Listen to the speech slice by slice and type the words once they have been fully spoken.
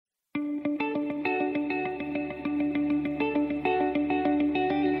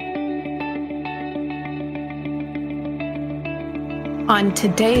on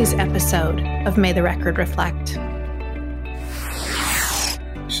today's episode of May the Record Reflect.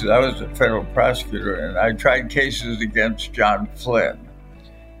 So I was a federal prosecutor, and I tried cases against John Flynn.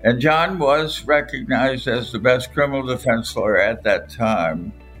 And John was recognized as the best criminal defense lawyer at that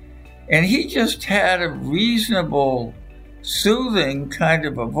time. And he just had a reasonable, soothing kind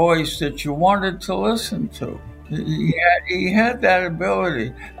of a voice that you wanted to listen to. He had that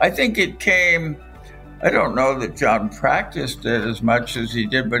ability. I think it came, I don't know that John practiced it as much as he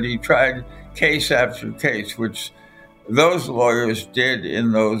did, but he tried case after case, which those lawyers did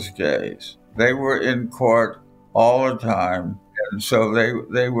in those days. They were in court all the time, and so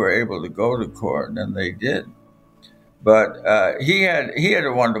they were able to go to court, and they did. But he had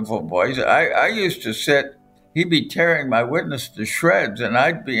a wonderful voice. I used to sit, he'd be tearing my witness to shreds, and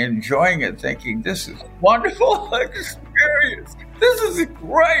I'd be enjoying it, thinking, this is a wonderful experience. This is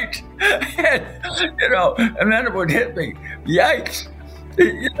great. And then it would hit me. Yikes.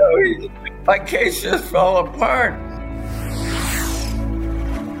 My case just fell apart.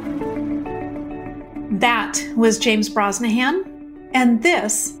 That was James Brosnahan, and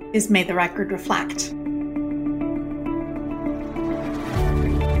this is May the Record Reflect.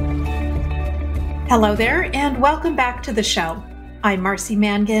 Hello there, and welcome back to the show. I'm Marcy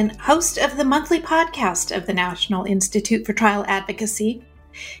Mangan, host of the monthly podcast of the National Institute for Trial Advocacy,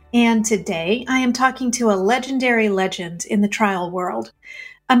 and today I am talking to a legendary legend in the trial world,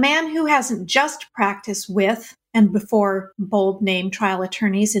 a man who hasn't just practiced with and before bold name trial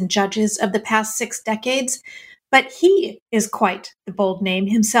attorneys and judges of the past 6 decades, but he is quite the bold name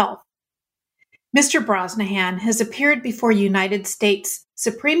himself. Mr. Brosnahan has appeared before United States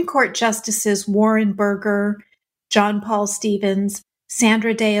Supreme Court Justices Warren Burger, John Paul Stevens,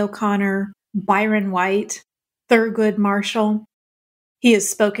 Sandra Day O'Connor, Byron White, Thurgood Marshall. He has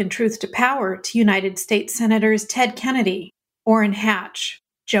spoken truth to power to United States Senators Ted Kennedy, Orrin Hatch,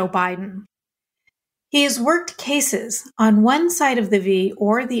 Joe Biden. He has worked cases on one side of the V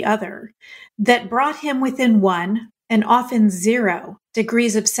or the other that brought him within 1 and often 0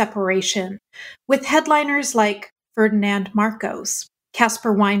 degrees of separation with headliners like Ferdinand Marcos,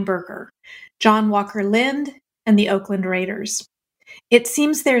 Caspar Weinberger, John Walker Lind, and the Oakland Raiders. It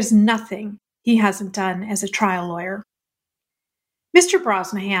seems there's nothing he hasn't done as a trial lawyer. Mr.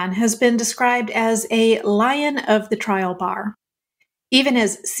 Brosnahan has been described as a lion of the trial bar. Even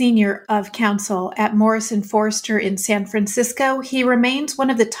as senior of counsel at Morrison Foerster in San Francisco, he remains one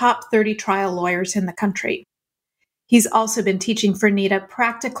of the top 30 trial lawyers in the country. He's also been teaching for NITA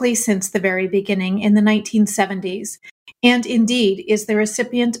practically since the very beginning in the 1970s, and indeed is the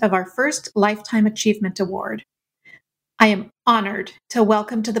recipient of our first Lifetime Achievement Award. I am honored to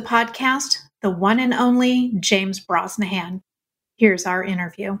welcome to the podcast the one and only James Brosnahan. Here's our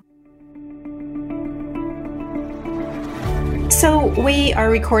interview. So we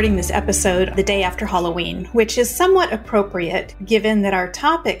are recording this episode the day after Halloween, which is somewhat appropriate given that our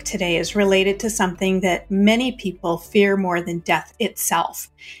topic today is related to something that many people fear more than death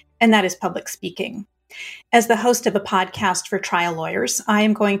itself, and that is public speaking. As the host of a podcast for trial lawyers, I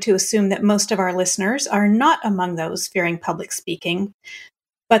am going to assume that most of our listeners are not among those fearing public speaking,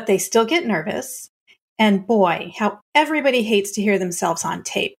 but they still get nervous, and boy, how everybody hates to hear themselves on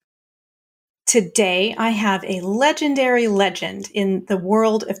tape. Today, I have a legendary legend in the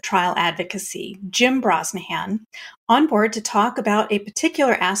world of trial advocacy, Jim Brosnahan, on board to talk about a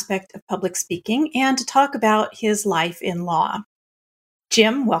particular aspect of public speaking and to talk about his life in law.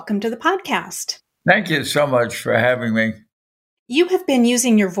 Jim, welcome to the podcast. Thank you so much for having me. You have been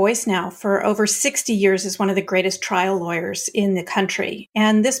using your voice now for over 60 years as one of the greatest trial lawyers in the country.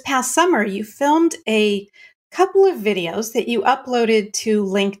 And this past summer, you filmed a couple of videos that you uploaded to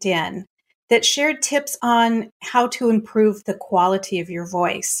LinkedIn that shared tips on how to improve the quality of your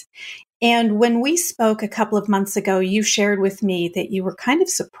voice. And when we spoke a couple of months ago, you shared with me that you were kind of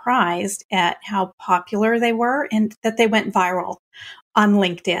surprised at how popular they were and that they went viral on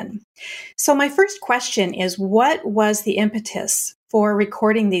LinkedIn. So my first question is, what was the impetus for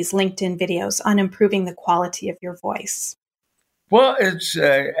recording these LinkedIn videos on improving the quality of your voice? Well, it's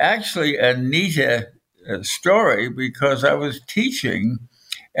actually a neat story because I was teaching,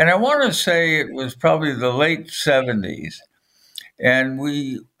 and I want to say it was probably the late 70s. And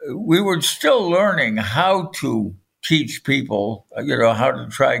we were still learning how to teach people, how to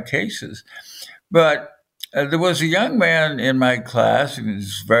try cases. But there was a young man in my class. He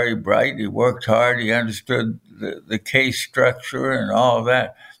was very bright. He worked hard. He understood the case structure and all of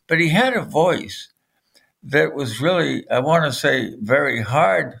that. But he had a voice that was really, I want to say, very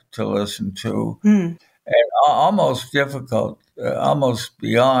hard to listen to and almost difficult, almost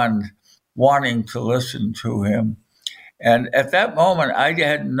beyond wanting to listen to him. And at that moment, I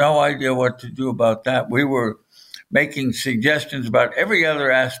had no idea what to do about that. We were making suggestions about every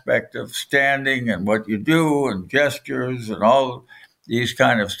other aspect of standing and what you do and gestures and all these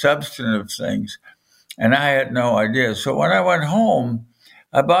kind of substantive things. And I had no idea. So when I went home,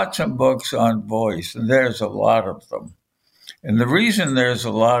 I bought some books on voice, and there's a lot of them. And the reason there's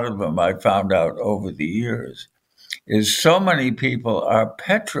a lot of them, I found out over the years, is so many people are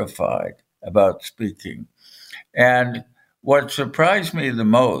petrified about speaking. And what surprised me the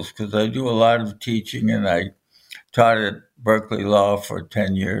most, because I do a lot of teaching and I taught at Berkeley Law for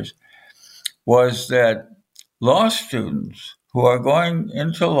 10 years, was that law students who are going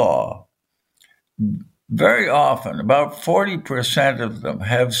into law, very often, about 40% of them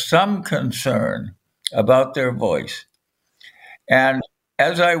have some concern about their voice. And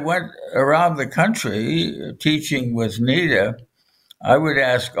as I went around the country teaching with Nita, I would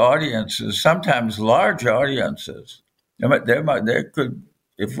ask audiences, sometimes large audiences. There could,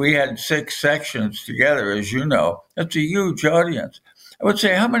 if we had 6 sections together, as you know, that's a huge audience. I would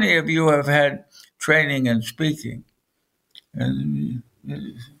say, how many of you have had training in speaking? And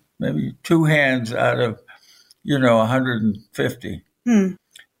maybe 2 hands out of, 150. And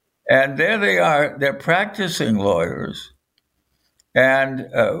there they are. They're practicing lawyers. And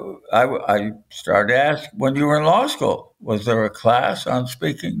I started to ask, when you were in law school, was there a class on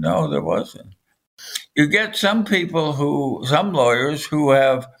speaking? No, there wasn't. You get some lawyers who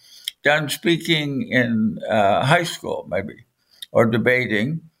have done speaking in high school, maybe, or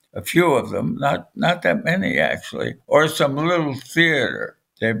debating, a few of them, not that many actually, or some little theater.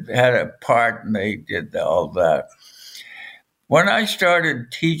 They had a part and they did all that. When I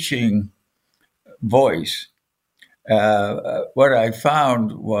started teaching voice, what I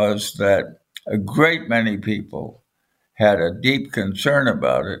found was that a great many people had a deep concern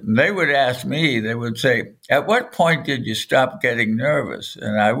about it. And they would ask me, they would say, at what point did you stop getting nervous?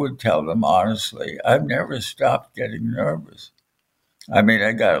 And I would tell them honestly, I've never stopped getting nervous. I mean,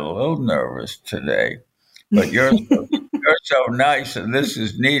 I got a little nervous today, but you're so nice and this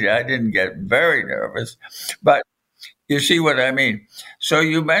is neat. I didn't get very nervous, but you see what I mean? So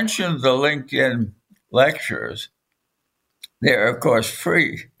you mentioned the LinkedIn lectures. They're, of course,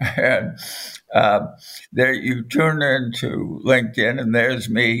 free. And there you tune into LinkedIn, and there's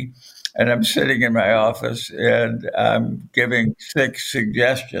me. And I'm sitting in my office, and I'm giving 6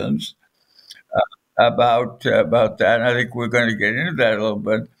 suggestions about that. And I think we're going to get into that a little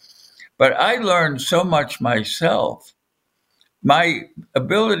bit. But I learned so much myself. My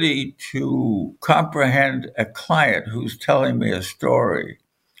ability to comprehend a client who's telling me a story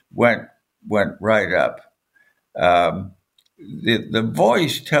went right up. The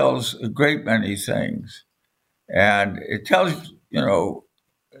voice tells a great many things, and it tells,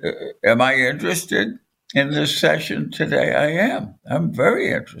 am I interested in this session today? I am. I'm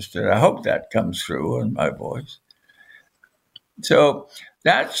very interested. I hope that comes through in my voice. So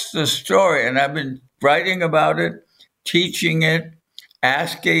that's the story, and I've been writing about it, teaching it,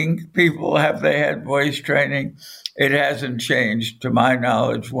 asking people have they had voice training. It hasn't changed, to my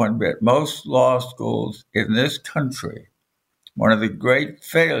knowledge, one bit. Most law schools in this country, one of the great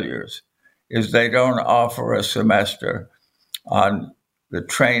failures is they don't offer a semester on the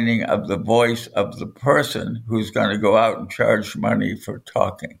training of the voice of the person who's going to go out and charge money for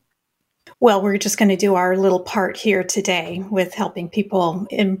talking. Well, we're just going to do our little part here today with helping people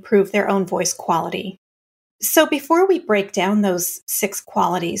improve their own voice quality. So before we break down those 6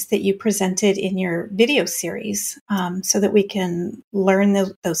 qualities that you presented in your video series, so that we can learn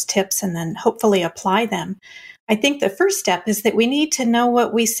those tips and then hopefully apply them, I think the first step is that we need to know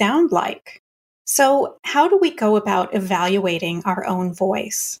what we sound like. So how do we go about evaluating our own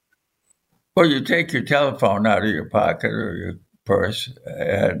voice? Well, you take your telephone out of your pocket or your purse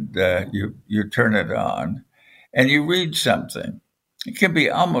and you turn it on and you read something. It can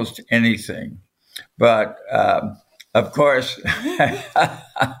be almost anything. But, of course, I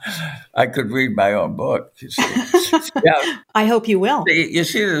could read my own book, you see. Yeah, I hope you will. You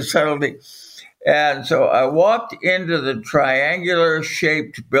see the subtlety. And so I walked into the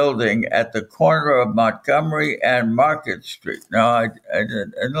triangular-shaped building at the corner of Montgomery and Market Street. No, I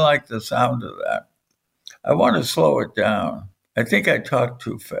didn't like the sound of that. I want to slow it down. I think I talked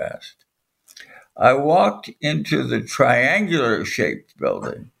too fast. I walked into the triangular-shaped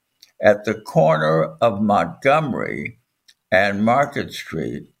building at the corner of Montgomery and Market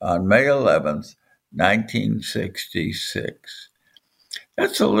Street on May 11th, 1966.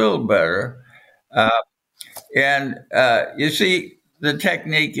 That's a little better. You see, the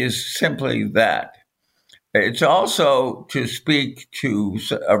technique is simply that. It's also to speak to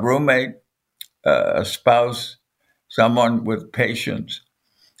a roommate, a spouse, someone with patience,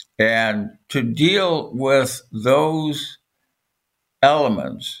 and to deal with those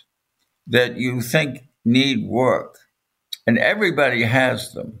elements that you think need work. And everybody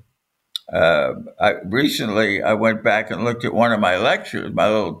has them. Recently, I went back and looked at one of my lectures, my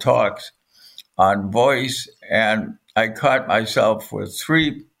little talks on voice, and I caught myself with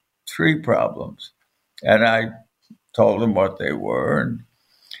three problems. And I told them what they were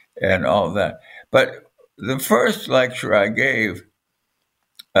and all that. But the first lecture I gave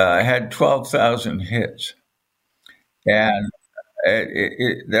had 12,000 hits. And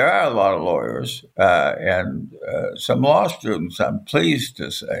there are a lot of lawyers and some law students, I'm pleased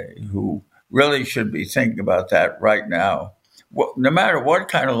to say, who really should be thinking about that right now. No matter what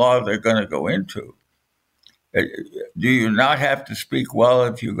kind of law they're going to go into, do you not have to speak well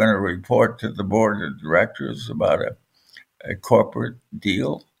if you're going to report to the board of directors about a corporate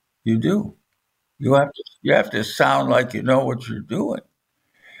deal? You do. You have to sound like you know what you're doing.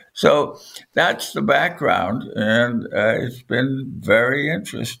 So that's the background, and it's been very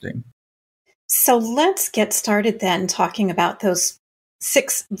interesting. So let's get started then talking about those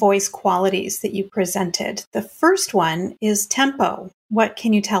 6 voice qualities that you presented. The first one is tempo. What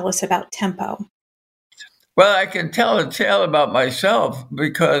can you tell us about tempo? Well, I can tell a tale about myself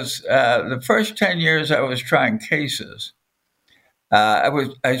because the first 10 years I was trying cases,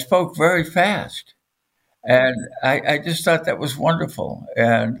 I spoke very fast. And I just thought that was wonderful.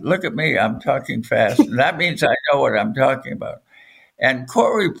 And look at me, I'm talking fast. And that means I know what I'm talking about. And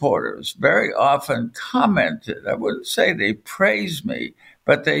court reporters very often commented, I wouldn't say they praised me,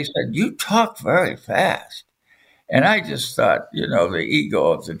 but they said, you talk very fast. And I just thought, the ego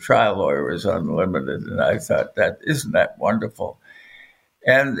of the trial lawyer is unlimited. And I thought, isn't that wonderful?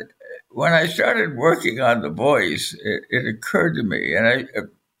 And when I started working on the voice, it occurred to me, and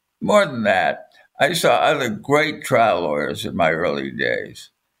more than that, I saw other great trial lawyers in my early days,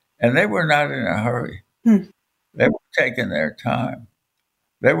 and they were not in a hurry. They were taking their time.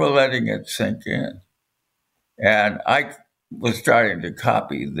 They were letting it sink in. And I was starting to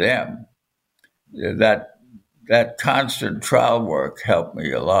copy them. That constant trial work helped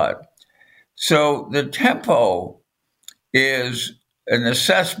me a lot. So the tempo is an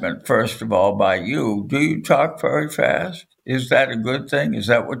assessment, first of all, by you. Do you talk very fast? Is that a good thing? Is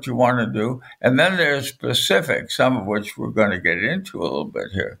that what you want to do? And then there's specifics, some of which we're going to get into a little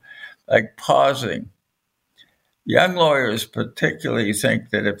bit here, like pausing. Young lawyers particularly think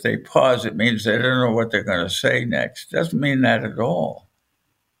that if they pause, it means they don't know what they're going to say next. Doesn't mean that at all.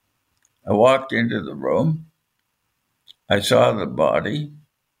 I walked into the room. I saw the body.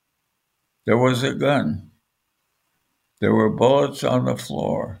 There was a gun. There were bullets on the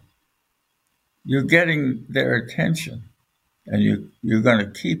floor. You're getting their attention, and you're going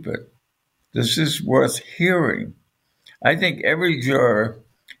to keep it. This is worth hearing. I think every juror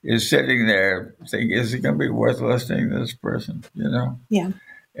is sitting there thinking, is it going to be worth listening to this person, Yeah.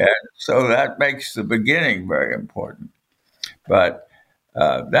 And so that makes the beginning very important. But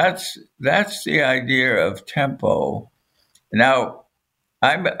that's the idea of tempo. Now,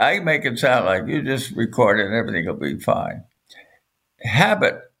 I make it sound like you just record it and everything will be fine.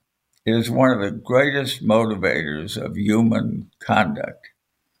 Habit is one of the greatest motivators of human conduct.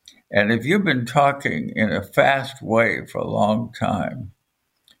 And if you've been talking in a fast way for a long time,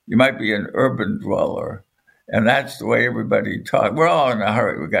 you might be an urban dweller, and that's the way everybody talks. We're all in a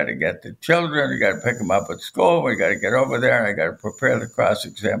hurry. We got to get the children, we got to pick them up at school, we got to get over there, and I got to prepare the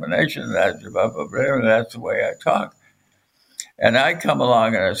cross-examination. That's the way I talk. And I come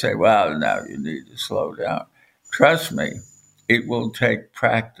along and I say, well, now you need to slow down. Trust me, it will take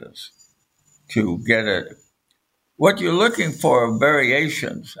practice to get it. What you're looking for are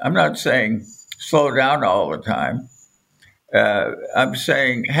variations. I'm not saying slow down all the time. I'm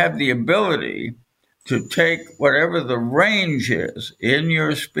saying have the ability to take whatever the range is in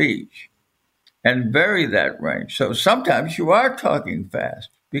your speech and vary that range. So sometimes you are talking fast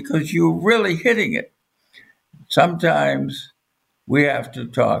because you're really hitting it. Sometimes we have to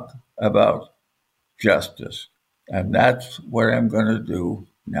talk about justice, and that's what I'm going to do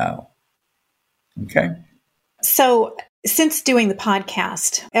now. Okay? So since doing the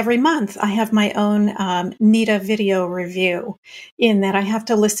podcast, every month I have my own NITA video review in that I have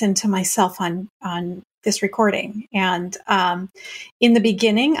to listen to myself on this recording. And in the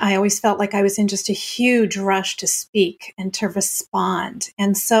beginning, I always felt like I was in just a huge rush to speak and to respond.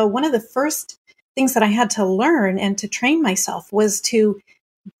 And so one of the first things that I had to learn and to train myself was to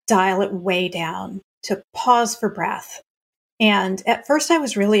dial it way down, to pause for breath. And at first I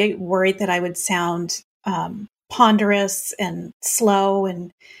was really worried that I would sound ponderous and slow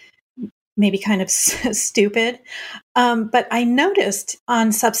and maybe kind of stupid. But I noticed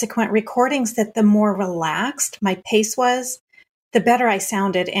on subsequent recordings that the more relaxed my pace was, the better I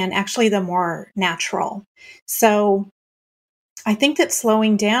sounded, and actually the more natural. So I think that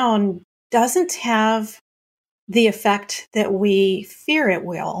slowing down doesn't have the effect that we fear it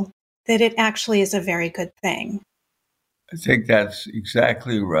will, that it actually is a very good thing. I think that's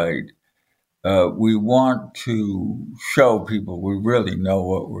exactly right. We want to show people we really know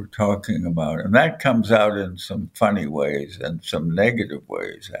what we're talking about. And that comes out in some funny ways and some negative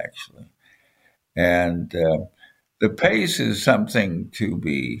ways, actually. And the pace is something to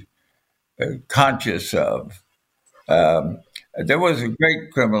be conscious of. Um, there was a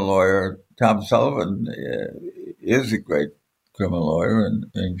great criminal lawyer, Tom Sullivan is a great criminal lawyer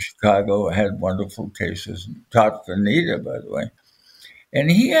in Chicago, had wonderful cases, taught for NITA, by the way. And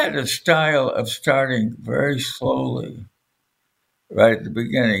he had a style of starting very slowly, right at the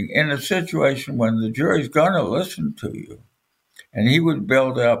beginning, in a situation when the jury's going to listen to you. And he would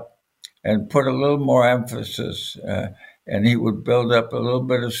build up and put a little more emphasis, and he would build up a little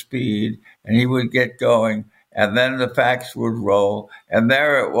bit of speed, and he would get going, and then the facts would roll, and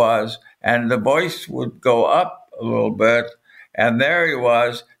there it was, and the voice would go up a little bit, and there he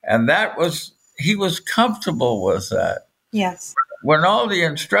was, and he was comfortable with that. Yes. When all the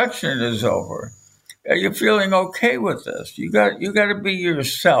instruction is over, are you feeling okay with this? You got to be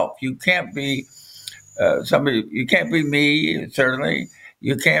yourself. You can't be somebody. You can't be me. Certainly,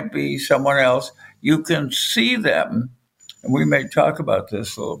 you can't be someone else. You can see them, and we may talk about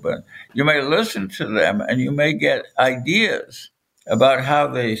this a little bit. You may listen to them, and you may get ideas about how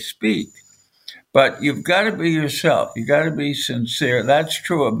they speak. But you've got to be yourself. You got to be sincere. That's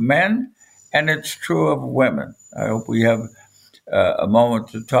true of men, and it's true of women. I hope we have a moment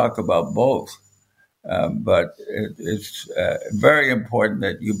to talk about both. But it's very important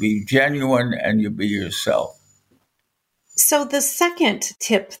that you be genuine and you be yourself. So the second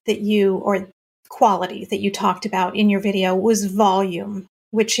tip or quality that you talked about in your video was volume,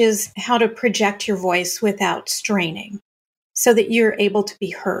 which is how to project your voice without straining so that you're able to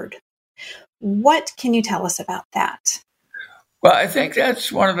be heard. What can you tell us about that? Well, I think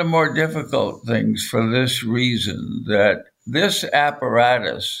that's one of the more difficult things for this reason, that this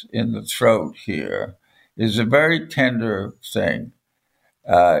apparatus in the throat here is a very tender thing.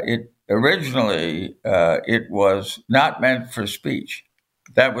 It originally it was not meant for speech.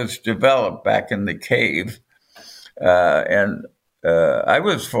 That was developed back in the cave, and I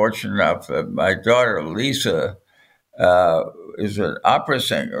was fortunate enough that my daughter Lisa is an opera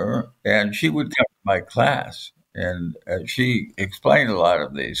singer, and she would come to my class, and she explained a lot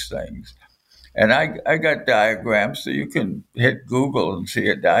of these things. And I got diagrams, so you can hit Google and see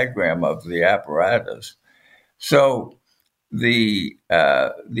a diagram of the apparatus. So the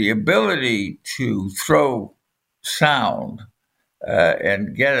ability to throw sound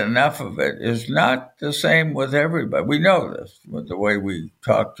and get enough of it is not the same with everybody. We know this with the way we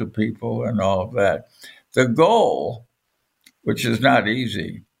talk to people and all of that. The goal, which is not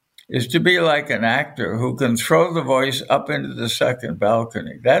easy, is to be like an actor who can throw the voice up into the second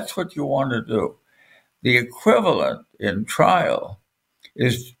balcony. That's what you want to do. The equivalent in trial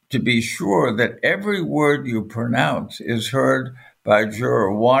is to be sure that every word you pronounce is heard by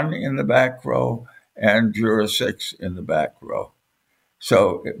juror 1 in the back row and juror 6 in the back row.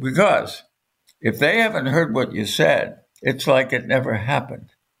 So, because if they haven't heard what you said, it's like it never happened.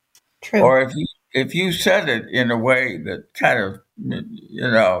 True. Or if you said it in a way that kind of,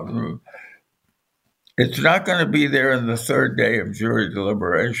 it's not going to be there in the third day of jury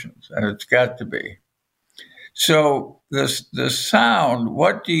deliberations, and it's got to be. So the sound,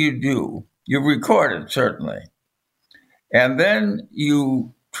 what do? You record it, certainly. And then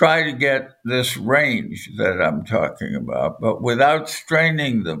you try to get this range that I'm talking about, but without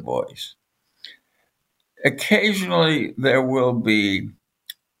straining the voice. Occasionally, there will be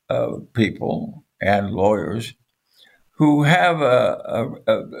people and lawyers who have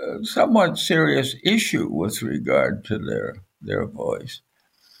a somewhat serious issue with regard to their voice.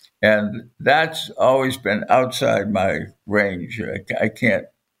 And that's always been outside my range.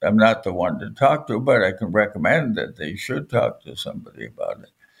 I'm not the one to talk to, but I can recommend that they should talk to somebody about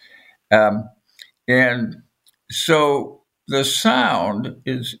it. And so the sound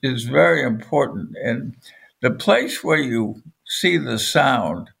is very important. And the place where you see the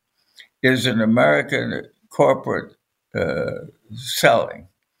sound is in American corporate selling.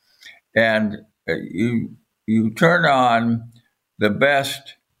 And you turn on the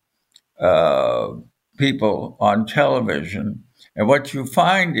best people on television, and what you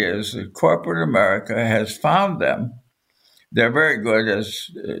find is that corporate America has found them they're very good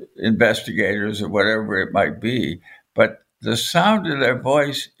as investigators or whatever it might be, but the sound of their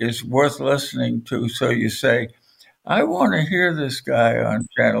voice is worth listening to. So you say, I want to hear this guy on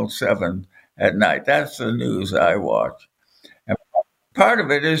Channel 7 at night. That's the news I watch. And part of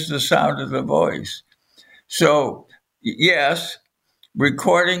it is the sound of the voice. So, yes,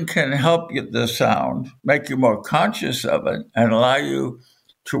 recording can help you the sound, make you more conscious of it, and allow you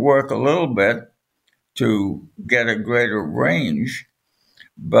to work a little bit to get a greater range.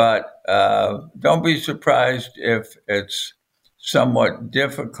 But don't be surprised if it's somewhat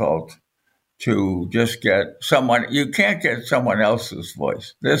difficult to just get someone. You can't get someone else's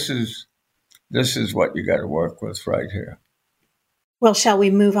voice. This is what you got to work with right here. Well, shall we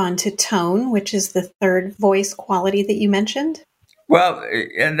move on to tone, which is the third voice quality that you mentioned? Well,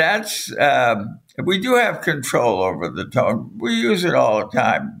 and that's we do have control over the tone. We use it all the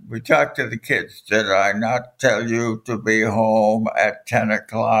time. We talk to the kids. Did I not tell you to be home at 10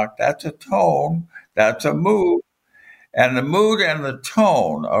 o'clock? That's a tone. That's a mood. And the mood and the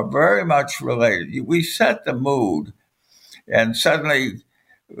tone are very much related. We set the mood, and suddenly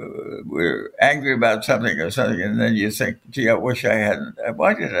we're angry about something or something, and then you think, gee, I wish I hadn't.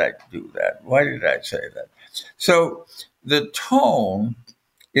 Why did I do that? Why did I say that? So the tone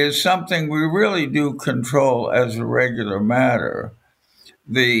is something we really do control as a regular matter.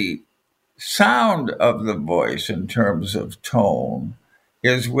 The sound of the voice in terms of tone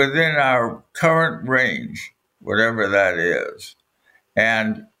is within our current range, whatever that is.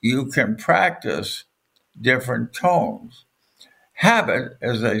 And you can practice different tones. Habit,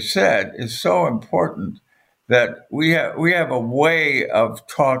 as I said, is so important that we have a way of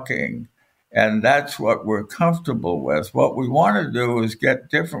talking, and that's what we're comfortable with. What we want to do is get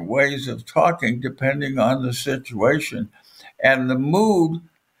different ways of talking depending on the situation and the mood.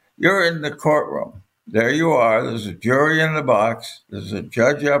 You're in the courtroom. There you are. There's a jury in the box. There's a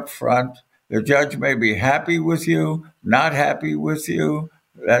judge up front. The judge may be happy with you, not happy with you.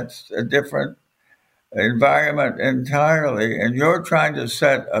 That's a different environment entirely. And you're trying to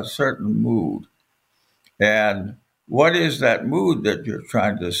set a certain mood. And what is that mood that you're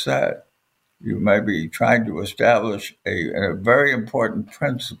trying to set? You may be trying to establish a very important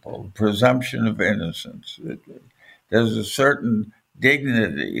principle, presumption of innocence. There's a certain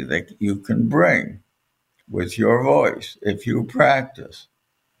dignity that you can bring with your voice if you practice.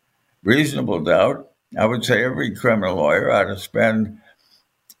 Reasonable doubt, I would say every criminal lawyer ought to spend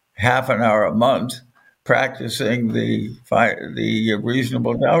half an hour a month practicing the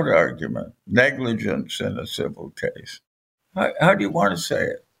reasonable doubt argument, negligence in a civil case. How do you want to say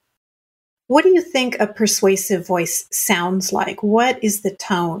it? What do you think a persuasive voice sounds like? What is the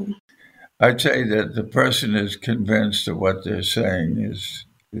tone? I'd say that the person is convinced that what they're saying is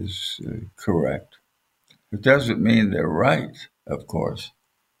correct. It doesn't mean they're right, of course.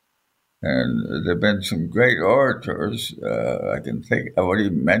 And there have been some great orators. I can think, I already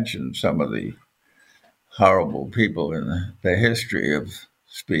mentioned some of the horrible people in the history of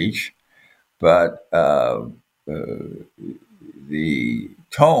speech, but the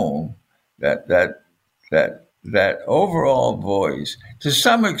tone, that overall voice, to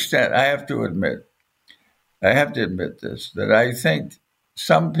some extent, I have to admit this, that I think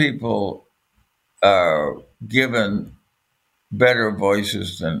some people are given better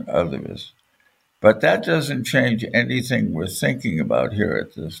voices than others. But that doesn't change anything we're thinking about here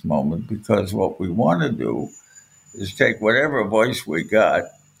at this moment, because what we want to do is take whatever voice we got,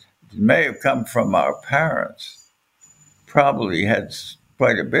 it may have come from our parents, probably had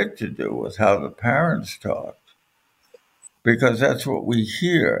quite a bit to do with how the parents talked, because that's what we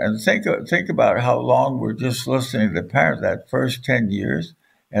hear. And think about how long we're just listening to the parents, that first 10 years,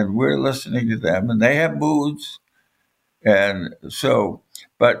 and we're listening to them, and they have moods. And so,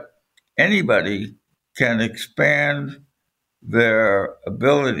 but anybody can expand their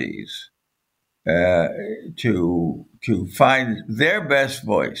abilities to find their best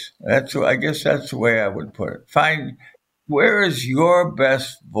voice. I guess that's the way I would put it. Find where is your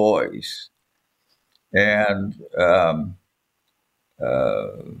best voice, and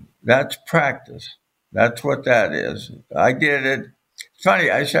that's practice. That's what that is. I did it. It's funny.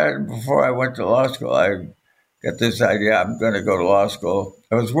 I started before I went to law school. I got this idea. I'm going to go to law school.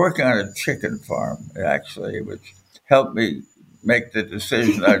 I was working on a chicken farm, actually, which helped me make the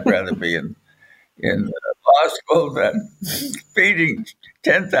decision I'd rather be in law school than feeding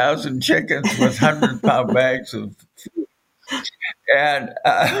 10,000 chickens with 100-pound bags of food. And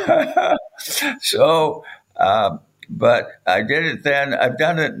so, but I did it then. I've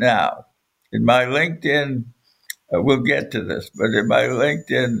done it now. In my LinkedIn we'll get to this, but in my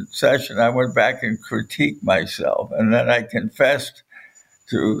LinkedIn session, I went back and critiqued myself. And then I confessed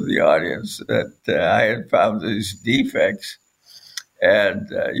to the audience that I had found these defects. And,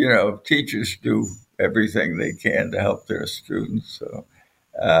 teachers do everything they can to help their students. So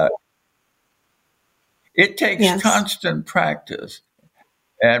it takes constant practice.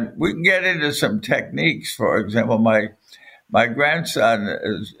 And we can get into some techniques. For example, my grandson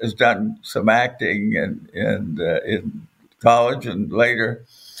has done some acting in college and later.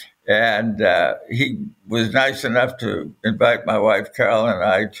 And he was nice enough to invite my wife, Carol, and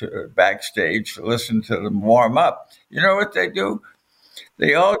I to backstage to listen to them warm up. You know what they do?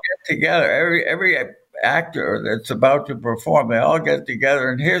 They all get together. Every actor that's about to perform, they all get together,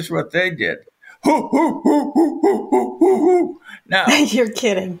 and here's what they did. Hoo, hoo, hoo, hoo, hoo, hoo, hoo, hoo. Now, you're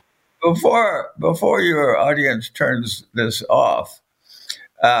kidding. Before your audience turns this off,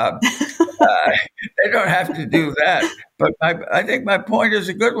 they don't have to do that. But I think my point is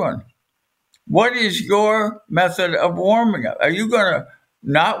a good one. What is your method of warming up? Are you going to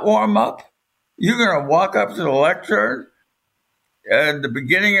not warm up? You're going to walk up to the lectern at the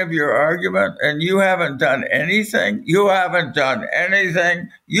beginning of your argument and you haven't done anything? You haven't done anything.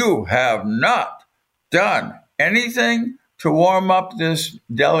 You have not done anything to warm up this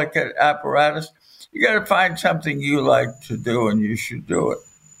delicate apparatus. You got to find something you like to do, and you should do it.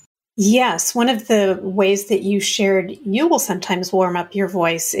 Yes, one of the ways that you shared you will sometimes warm up your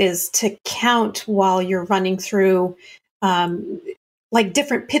voice is to count while you're running through like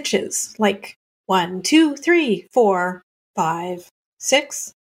different pitches, like 1, 2, 3, 4, 5,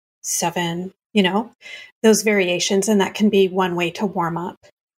 6, 7, those variations. And that can be one way to warm up.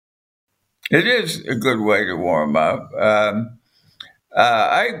 It is a good way to warm up.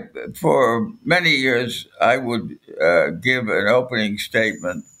 For many years, I would give an opening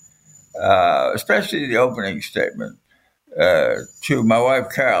statement, especially the opening statement, to my wife,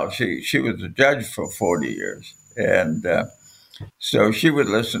 Carol. She was a judge for 40 years. And so she would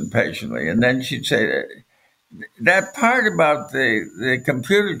listen patiently. And then she'd say that part about the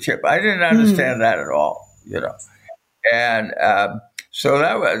computer chip, I didn't understand that at all, And so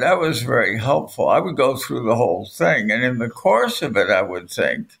that was very helpful. I would go through the whole thing. And in the course of it, I would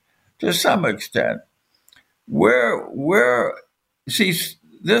think, to some extent, see,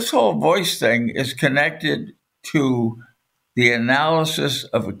 this whole voice thing is connected to the analysis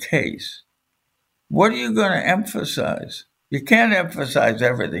of a case. What are you going to emphasize? You can't emphasize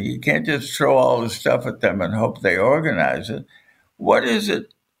everything. You can't just throw all the stuff at them and hope they organize it. What is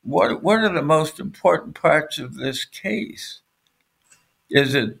it? What are the most important parts of this case?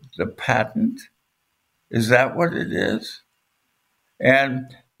 Is it the patent? Is that what it is?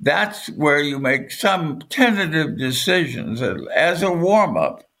 And that's where you make some tentative decisions as a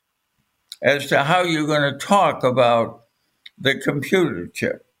warm-up as to how you're going to talk about the computer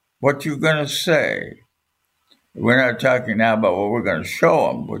chip, what you're going to say. We're not talking now about what we're going to show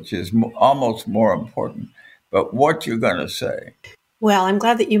them, which is almost more important, but what you're going to say. Well, I'm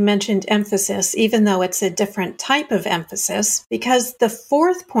glad that you mentioned emphasis, even though it's a different type of emphasis, because the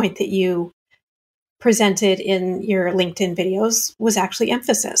fourth point that you presented in your LinkedIn videos was actually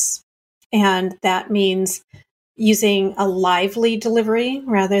emphasis. And that means using a lively delivery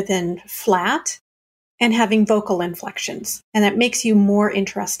rather than flat and having vocal inflections. And that makes you more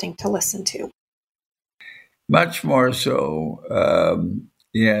interesting to listen to. Much more so.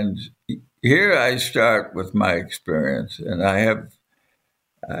 And here I start with my experience, and I have,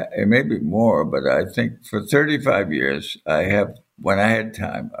 it may be more, but I think for 35 years, when I had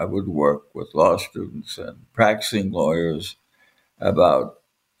time, I would work with law students and practicing lawyers about,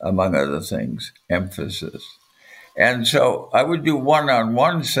 among other things, emphasis. And so I would do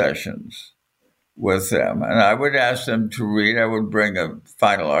one-on-one sessions with them, and I would ask them to read. I would bring a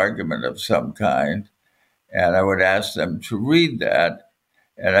final argument of some kind, and I would ask them to read that,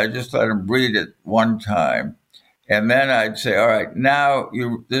 and I just let them read it one time. And then I'd say, all right, now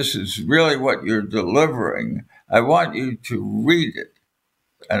this is really what you're delivering. I want you to read it.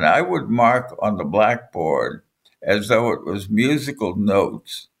 And I would mark on the blackboard, as though it was musical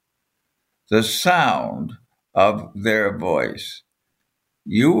notes, the sound of their voice.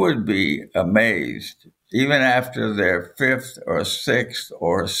 You would be amazed, even after their fifth or sixth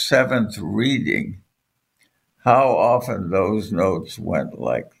or seventh reading, how often those notes went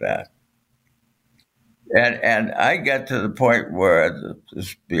like that. And I get to the point where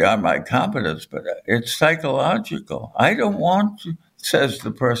it's beyond my competence, but it's psychological. I don't want to, says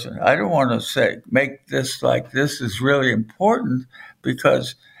the person, I don't want to make this like this is really important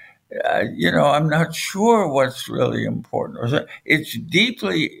because, I'm not sure what's really important. It's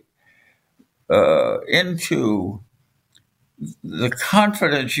deeply into the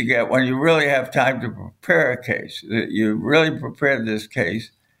confidence you get when you really have time to prepare a case. You really prepared this case,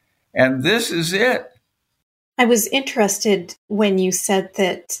 and this is it. I was interested when you said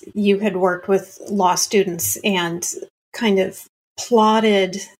that you had worked with law students and kind of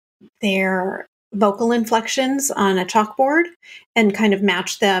plotted their vocal inflections on a chalkboard and kind of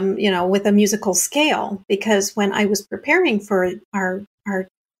matched them, with a musical scale. Because when I was preparing for our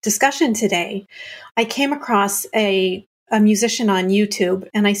discussion today, I came across a musician on YouTube,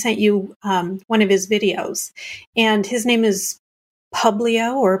 and I sent you one of his videos. And his name is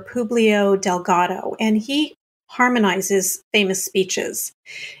Publio Delgado, and he harmonizes famous speeches.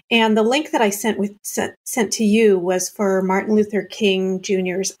 And the link that I sent to you was for Martin Luther King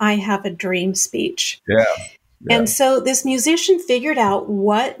Jr.'s "I Have a Dream" speech. Yeah. And so this musician figured out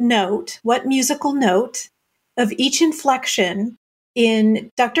what musical note of each inflection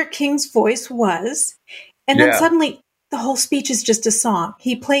in Dr. King's voice was. And then suddenly the whole speech is just a song.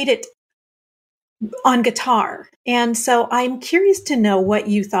 He played it on guitar. And so I'm curious to know what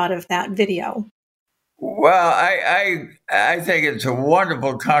you thought of that video. Well, I think it's a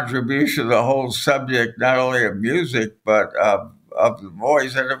wonderful contribution to the whole subject, not only of music, but of the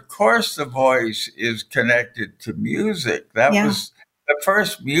voice. And of course, the voice is connected to music. That was the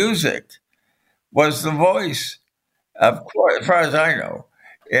first music was the voice, of course, as far as I know.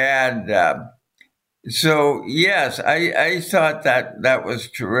 And so, yes, I thought that was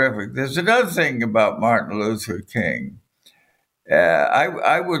terrific. There's another thing about Martin Luther King.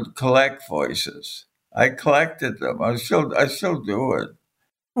 I would collect voices. I collected them. I still do it.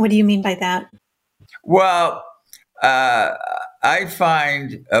 What do you mean by that? Well, I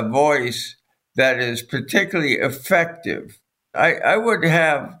find a voice that is particularly effective. I would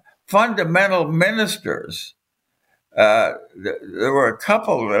have fundamental ministers. There were a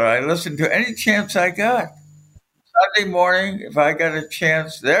couple that I listened to any chance I got. Sunday morning, if I got a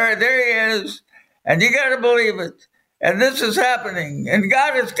chance, there he is, and you got to believe it. And this is happening, and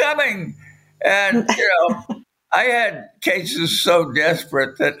God is coming. And, I had cases so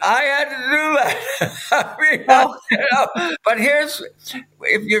desperate that I had to do that. But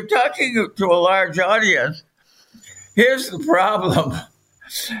if you're talking to a large audience, here's the problem.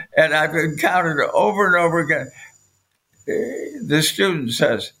 And I've encountered it over and over again. The student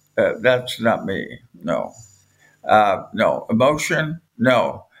says, that's not me. No. No. Emotion?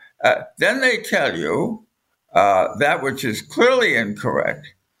 No. Then they tell you that which is clearly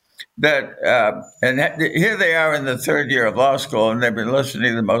incorrect. And here they are in the third year of law school, and they've been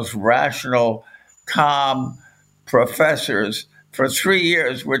listening to the most rational, calm professors for 3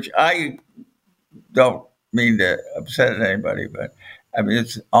 years, which I don't mean to upset anybody, but I mean,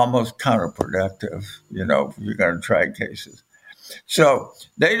 it's almost counterproductive, if you're going to try cases. So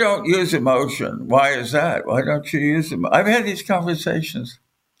they don't use emotion. Why is that? Why don't you use them? I've had these conversations,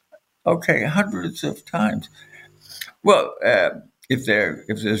 hundreds of times. Well, if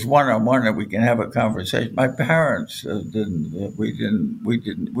there's one-on-one that we can have a conversation. My parents didn't.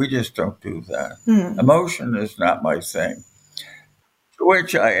 We just don't do that. Emotion is not my thing. To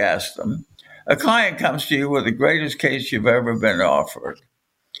which I asked them, a client comes to you with the greatest case you've ever been offered.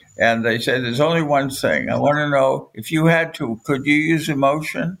 And they say, there's only one thing. I want to know, if you had to, could you use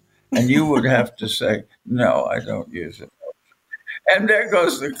emotion? And you would have to say, no, I don't use it. And there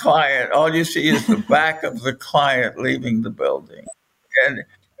goes the client. All you see is the back of the client leaving the building. And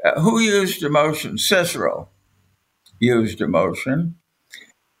who used emotion? Cicero used emotion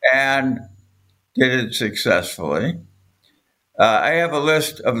and did it successfully. I have a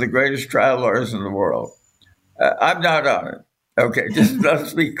list of the greatest trial lawyers in the world. I'm not on it. Okay, just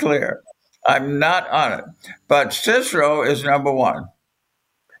let's be clear. I'm not on it. But Cicero is number one.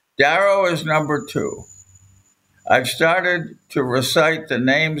 Darrow is number two. I've started to recite the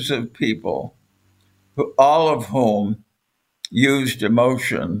names of people, all of whom used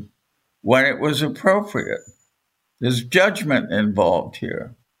emotion when it was appropriate. There's judgment involved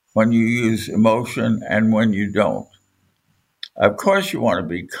here when you use emotion and when you don't. Of course, you want to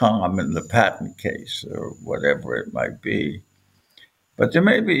be calm in the patent case or whatever it might be. But there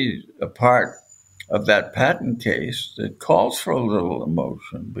may be a part of that patent case that calls for a little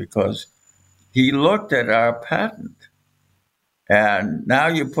emotion because he looked at our patent. And now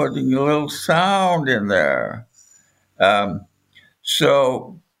you're putting a little sound in there.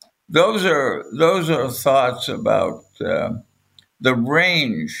 So those are thoughts about the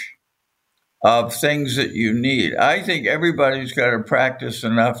range of things that you need. I think everybody's got to practice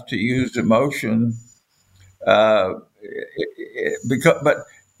enough to use emotion, but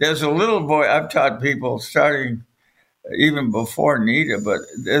there's a little boy. I've taught people starting even before Nita, but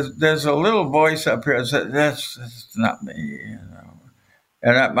there's a little voice up here that says, that's not me,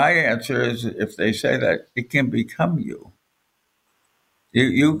 And my answer is, if they say that, it can become you.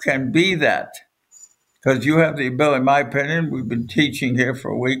 You can be that because you have the ability. In my opinion, we've been teaching here for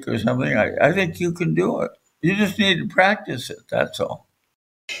a week or something. I think you can do it. You just need to practice it. That's all.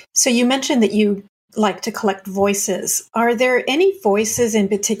 So you mentioned that you like to collect voices. Are there any voices in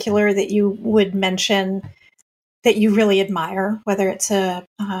particular that you would mention that you really admire, whether it's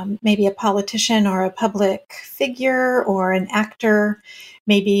maybe a politician or a public figure or an actor,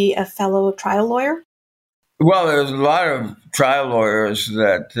 maybe a fellow trial lawyer? Well, there's a lot of trial lawyers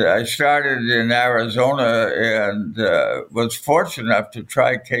that I started in Arizona and was fortunate enough to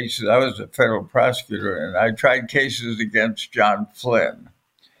try cases. I was a federal prosecutor, and I tried cases against John Flynn.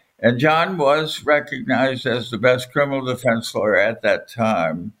 And John was recognized as the best criminal defense lawyer at that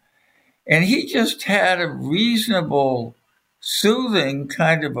time. And he just had a reasonable, soothing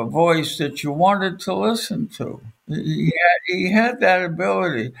kind of a voice that you wanted to listen to. He had that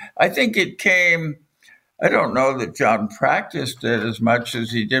ability. I think it came, I don't know that John practiced it as much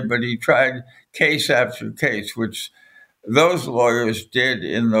as he did, but he tried case after case, which those lawyers did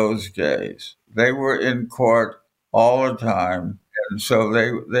in those days. They were in court all the time. And so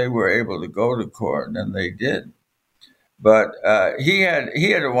they were able to go to court, and they did. But he had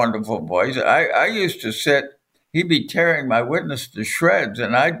a wonderful voice. I used to sit. He'd be tearing my witness to shreds,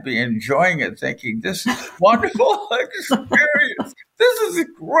 and I'd be enjoying it, thinking, "This is a wonderful experience. This is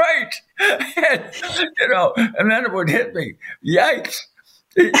great." And then it would hit me. Yikes!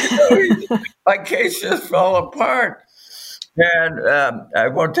 My case just fell apart. And I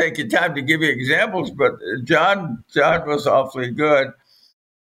won't take you time to give you examples, but John was awfully good.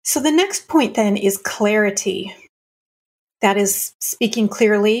 So the next point then is clarity. That is speaking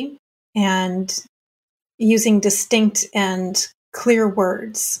clearly and using distinct and clear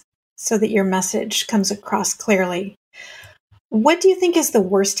words so that your message comes across clearly. What do you think is the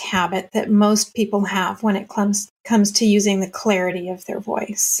worst habit that most people have when it comes to using the clarity of their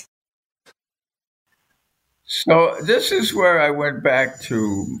voice? So this is where I went back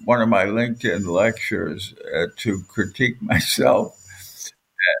to one of my LinkedIn lectures to critique myself.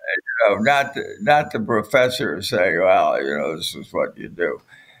 Not the professor saying, "Well, this is what you do."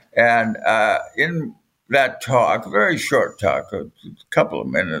 And in that talk, very short talk, a couple of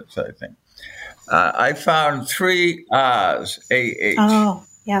minutes, I think, I found 3 Ahs, A-H. Oh,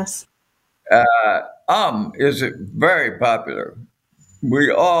 yes. Is very popular. We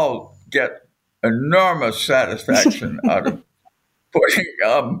all get enormous satisfaction out of putting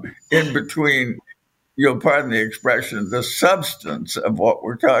in between, you'll pardon the expression, the substance of what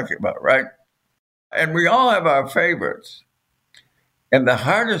we're talking about, right? And we all have our favorites. And the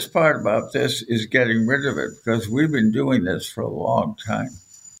hardest part about this is getting rid of it, because we've been doing this for a long time.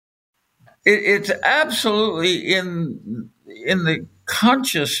 It's absolutely in the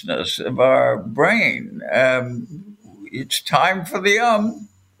consciousness of our brain. It's time for the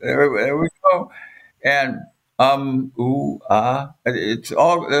There we go. And ooh, ah. There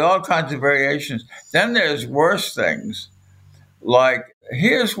are all kinds of variations. Then there's worse things. Like,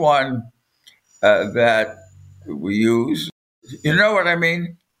 here's one that we use. You know what I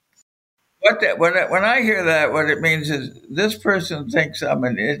mean? When I hear that, what it means is this person thinks I'm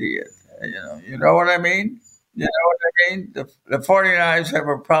an idiot. You know what I mean? You know what I mean? The 49ers have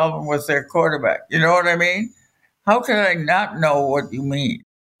a problem with their quarterback. You know what I mean? How can I not know what you mean?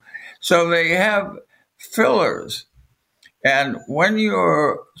 So they have fillers. And when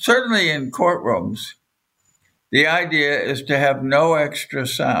you're certainly in courtrooms, the idea is to have no extra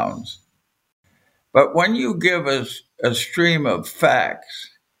sounds. But when you give us a stream of facts,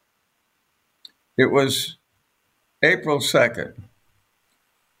 it was April 2nd.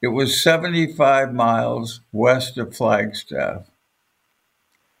 It was 75 miles west of Flagstaff.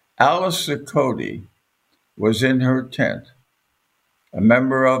 Alice Cody was in her tent, a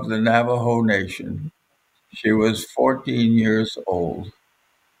member of the Navajo Nation. She was 14 years old.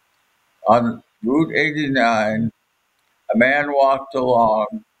 On Route 89, a man walked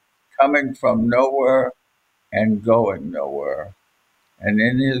along, coming from nowhere and going nowhere, and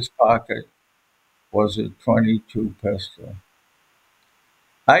in his pocket was a .22 pistol.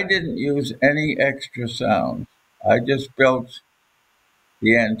 I didn't use any extra sound. I just built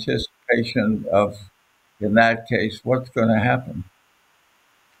the anticipation of, in that case, what's going to happen.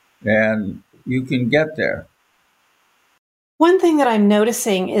 And you can get there. One thing that I'm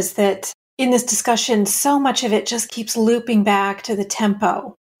noticing is that in this discussion, so much of it just keeps looping back to the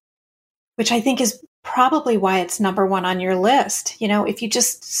tempo, which I think is probably why it's number 1 on your list. If you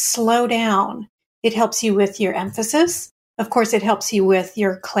just slow down It helps you with your emphasis. Of course, it helps you with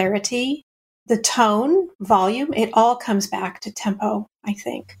your clarity, the tone, volume. It all comes back to tempo, I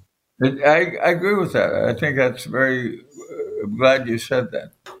think. I agree with that. I think that's very, I'm glad you said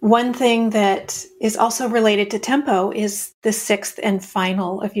that. One thing that is also related to tempo is the sixth and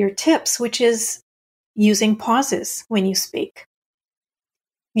final of your tips, which is using pauses when you speak.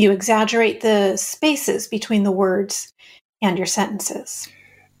 You exaggerate the spaces between the words and your sentences.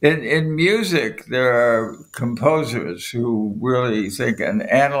 In music, there are composers who really think and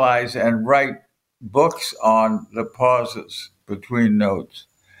analyze and write books on the pauses between notes.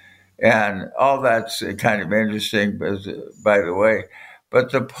 And all that's kind of interesting, by the way.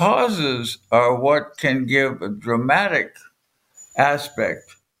 But the pauses are what can give a dramatic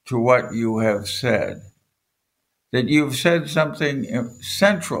aspect to what you have said. That you've said something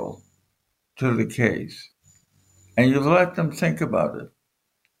central to the case, and you've let them think about it.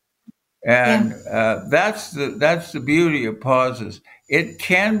 Yeah. And that's the beauty of pauses. It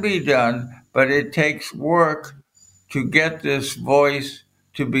can be done, but it takes work to get this voice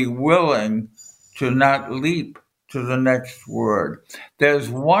to be willing to not leap to the next word. There's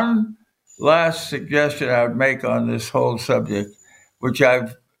one last suggestion I would make on this whole subject, which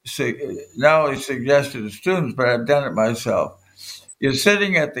I've not only suggested to students, but I've done it myself. You're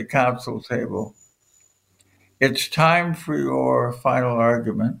sitting at the counsel table. It's time for your final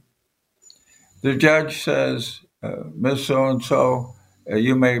argument. The judge says, Miss So-and-so,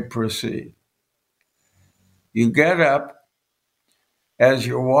 you may proceed. You get up. As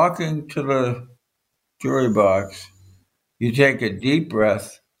you're walking to the jury box, you take a deep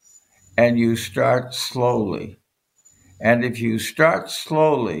breath and you start slowly. And if you start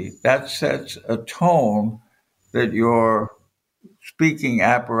slowly, that sets a tone that your speaking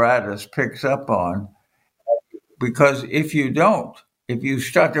apparatus picks up on. Because if you don't, if you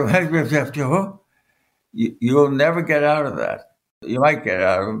start to, you'll never get out of that. You might get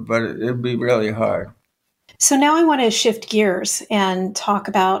out of it, but it'll be really hard. So now I want to shift gears and talk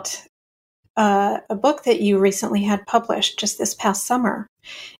about a book that you recently had published just this past summer.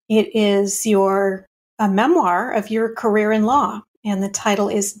 It is a memoir of your career in law, and the title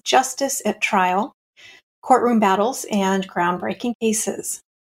is Justice at Trial, Courtroom Battles and Groundbreaking Cases.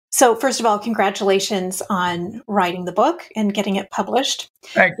 So first of all, congratulations on writing the book and getting it published.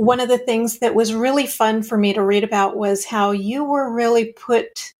 Thank you. One of the things that was really fun for me to read about was how you were really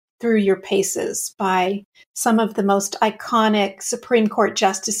put through your paces by some of the most iconic Supreme Court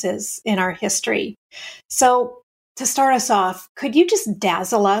justices in our history. So to start us off, could you just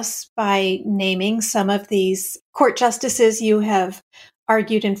dazzle us by naming some of these court justices you have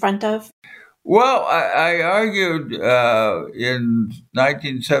argued in front of? Well, I argued in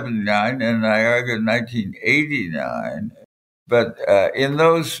 1979 and I argued in 1989. But in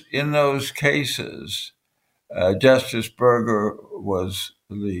those cases, Justice Berger was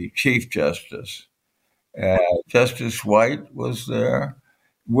the Chief Justice. Justice White was there.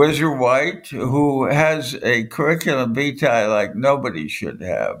 Whizzer White, who has a curriculum vitae like nobody should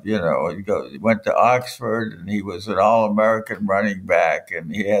have. He went to Oxford and he was an all-American running back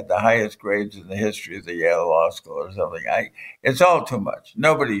and he had the highest grades in the history of the Yale Law School or something. It's all too much.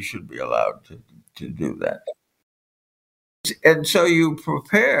 Nobody should be allowed to do that. And so you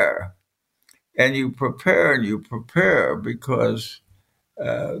prepare and you prepare and you prepare because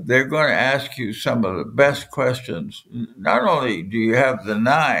they're going to ask you some of the best questions. Not only do you have the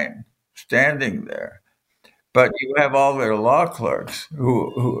nine standing there, but you have all their law clerks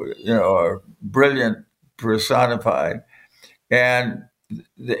who are brilliant personified. And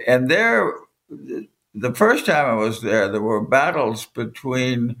the first time I was there were battles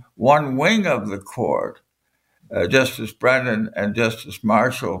between one wing of the court, Justice Brennan and Justice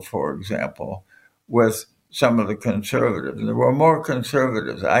Marshall, for example, with some of the conservatives. And there were more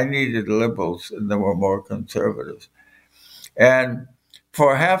conservatives. I needed liberals, and there were more conservatives. And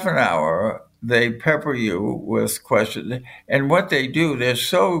for half an hour, they pepper you with questions. And what they do,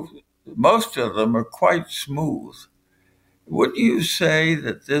 most of them are quite smooth. Would you say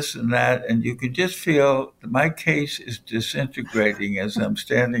that this and that? And you could just feel my case is disintegrating as I'm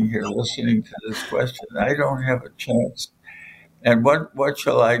standing here listening to this question. I don't have a chance. And what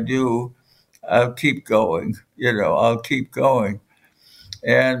shall I do? I'll keep going. I'll keep going.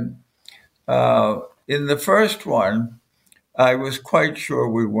 And in the first one, I was quite sure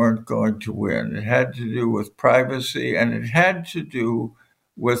we weren't going to win. It had to do with privacy, and it had to do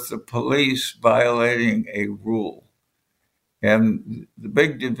with the police violating a rule. And the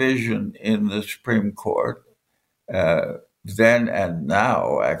big division in the Supreme Court, then and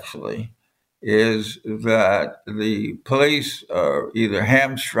now, actually, is that the police are either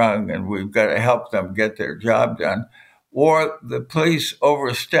hamstrung and we've got to help them get their job done, or the police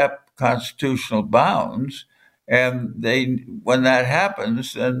overstep constitutional bounds. And when that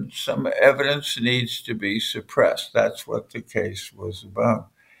happens, then some evidence needs to be suppressed. That's what the case was about.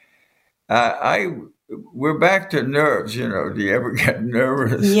 We're back to nerves. Do you ever get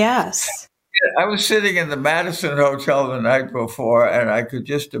nervous? Yes. I was sitting in the Madison Hotel the night before, and I could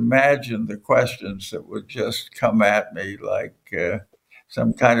just imagine the questions that would just come at me like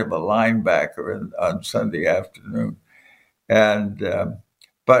some kind of a linebacker on Sunday afternoon.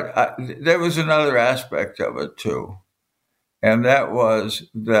 But there was another aspect of it too, and that was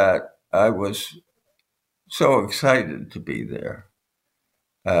that I was so excited to be there.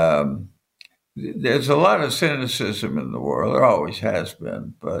 There's a lot of cynicism in the world. There always has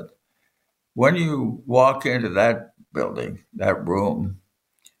been, but when you walk into that building, that room,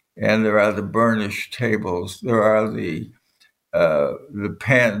 and there are the burnished tables, there are the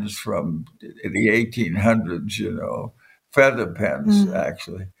pens from the 1800s, feather pens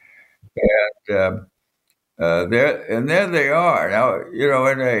actually, and there they are now.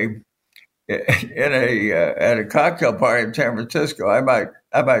 At a cocktail party in San Francisco, I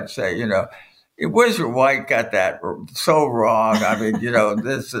might say, Wizard White got that so wrong. I mean,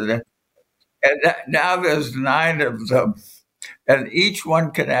 this and now there's 9 of them, and each one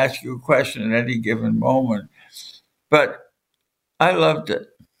can ask you a question at any given moment. But I loved it.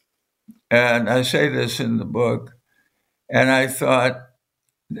 And I say this in the book. And I thought,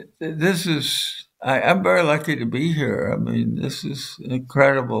 I'm very lucky to be here. I mean, this is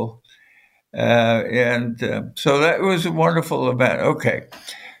incredible. So that was a wonderful event. Okay.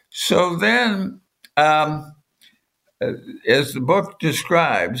 So then, as the book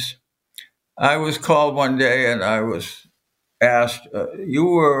describes, I was called one day and I was asked, you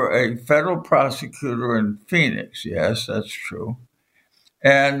were a federal prosecutor in Phoenix. Yes, that's true.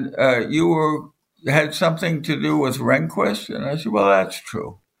 And you had something to do with Rehnquist? And I said, well, that's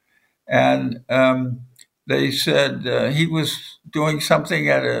true. And they said he was doing something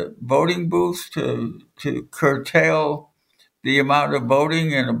at a voting booth to curtail the amount of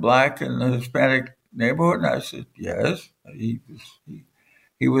voting in a Black and Hispanic neighborhood. And I said, yes,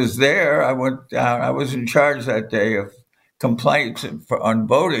 he was there. I went down. I was in charge that day of complaints on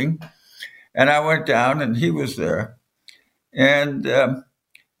voting. And I went down and he was there. And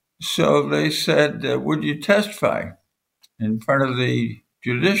so they said, would you testify in front of the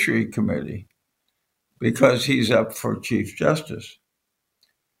Judiciary Committee? Because he's up for Chief Justice.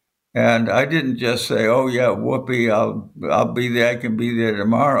 And I didn't just say, oh, yeah, whoopee, I'll be there. I can be there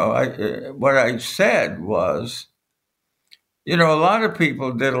tomorrow. What I said was, a lot of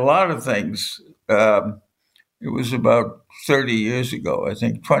people did a lot of things. It was about 30 years ago, I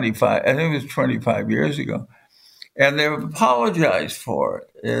think 25. I think it was 25 years ago. And they've apologized for it.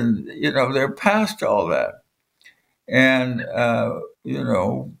 And, they're past all that. And,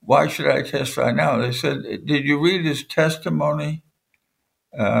 why should I testify now? They said, did you read his testimony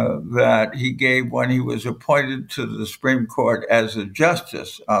that he gave when he was appointed to the Supreme Court as a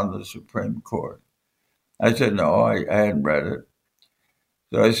justice on the Supreme Court? I said, no, I hadn't read it.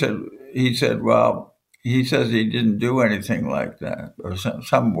 So he said, well, he says he didn't do anything like that, or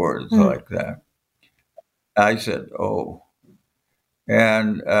some words like that. I said, oh.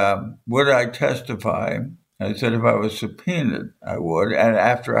 And would I testify? I said, if I was subpoenaed, I would. And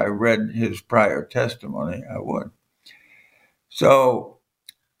after I read his prior testimony, I would. So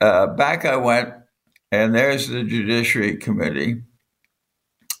back I went, and there's the Judiciary Committee.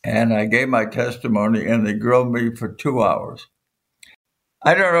 And I gave my testimony, and they grilled me for 2 hours.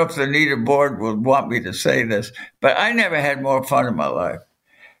 I don't know if the NITA board would want me to say this, but I never had more fun in my life,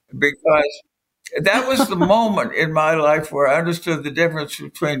 because that was the moment in my life where I understood the difference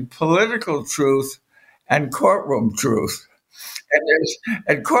between political truth and courtroom truth.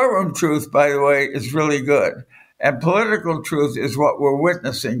 And courtroom truth, by the way, is really good. And political truth is what we're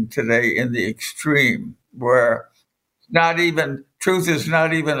witnessing today in the extreme, where truth is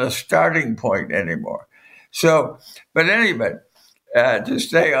not even a starting point anymore. So, but anyway, to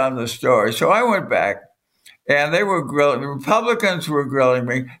stay on the story. So I went back, and they were grilling. The Republicans were grilling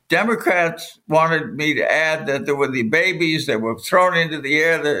me. Democrats wanted me to add that there were the babies that were thrown into the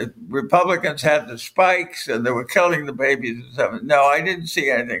air. The Republicans had the spikes, and they were killing the babies and stuff. No, I didn't see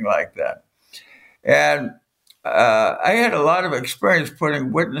anything like that. And I had a lot of experience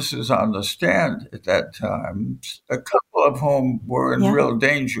putting witnesses on the stand at that time, a couple of whom were in real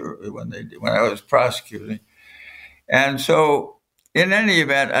danger when I was prosecuting. And so in any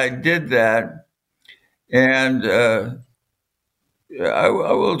event, I did that. And I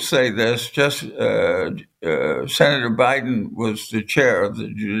will say this: Senator Biden was the chair of the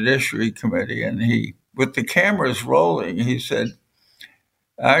Judiciary Committee, and with the cameras rolling, he said,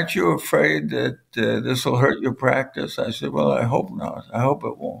 "Aren't you afraid that this will hurt your practice?" I said, "Well, I hope not. I hope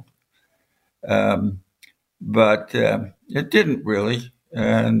it won't." Um, but it didn't really,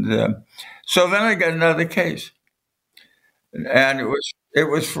 and so then I got another case, and it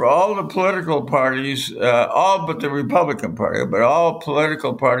was for all the political parties, all but the Republican Party, but all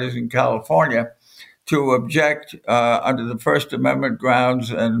political parties in California to object under the First Amendment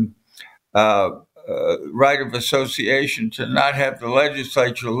grounds and uh, right of association to not have the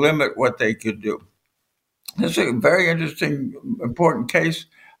legislature limit what they could do. This is a very interesting, important case.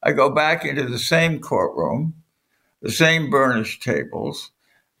 I go back into the same courtroom, the same burnished tables,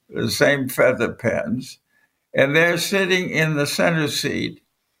 the same feather pens, and there sitting in the center seat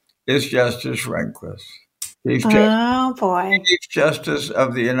is Justice Rehnquist. He's Oh boy. Chief Justice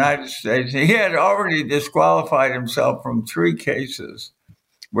of the United States. He had already disqualified himself from 3 cases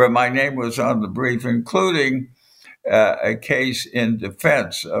where my name was on the brief, including a case in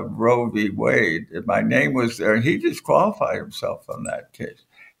defense of Roe v. Wade. My name was there, and he disqualified himself on that case.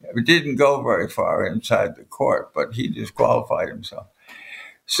 It didn't go very far inside the court, but he disqualified himself.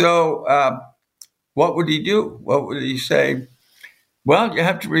 So what would he do? What would he say? Well, you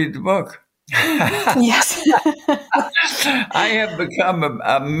have to read the book. Yes. I have become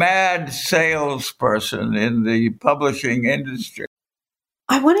a mad salesperson in the publishing industry.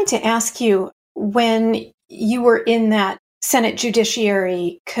 I wanted to ask you, when you were in that Senate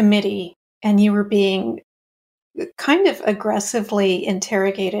Judiciary Committee and you were being kind of aggressively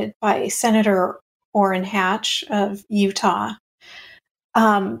interrogated by Senator Orrin Hatch of Utah,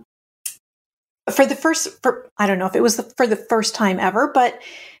 I don't know if it was for the first time ever, but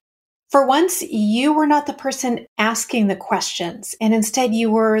for once, you were not the person asking the questions, and instead you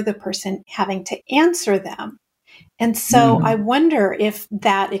were the person having to answer them. And so I wonder if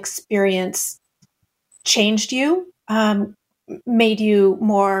that experience changed you, made you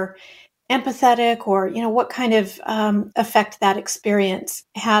more empathetic, or, what kind of effect that experience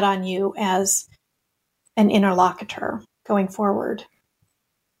had on you as an interlocutor going forward.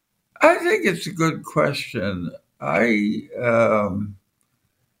 I think it's a good question. I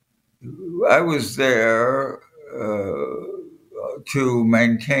was there to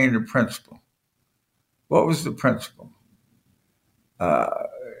maintain a principle. What was the principle?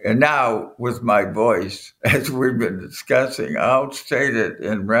 And now, with my voice, as we've been discussing, I'll state it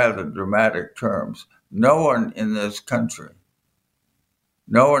in rather dramatic terms. No one in this country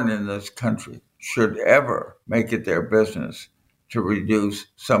should ever make it their business to reduce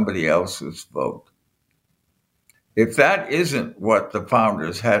somebody else's vote. If that isn't what the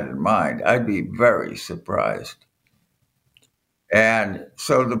founders had in mind, I'd be very surprised. And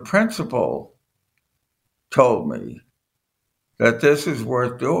so the principal told me that this is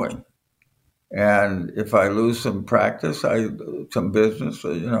worth doing. And if I lose some practice, some business,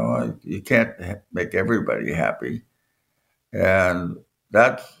 you can't make everybody happy. And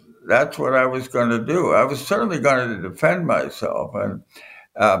that's what I was going to do. I was certainly going to defend myself. And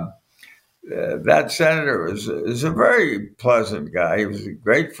that senator is a very pleasant guy. He was a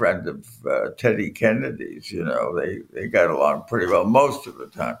great friend of Teddy Kennedy's. They got along pretty well most of the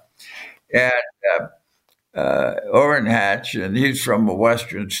time. And Orrin Hatch, and he's from a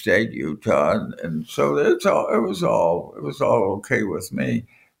western state, Utah, and so it was all okay with me.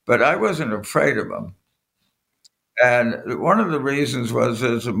 But I wasn't afraid of him. And one of the reasons was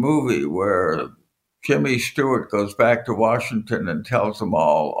there's a movie where Jimmy Stewart goes back to Washington and tells them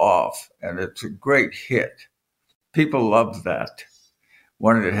all off, and it's a great hit. People loved that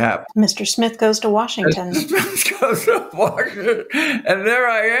when it happened. Mr. Smith goes to Washington. Mr. Smith goes to Washington, and there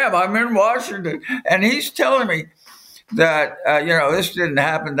I am. I'm in Washington, and he's telling me that this didn't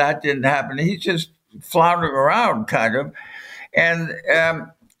happen, that didn't happen. He's just floundering around, kind of, and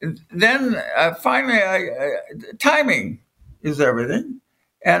then finally, timing is everything.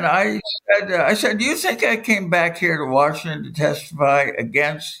 And I said, do you think I came back here to Washington to testify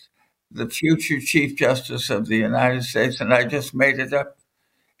against the future Chief Justice of the United States, and I just made it up?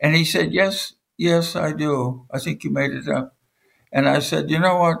 And he said, yes, I do. I think you made it up. And I said, you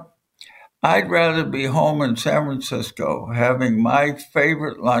know what? I'd rather be home in San Francisco having my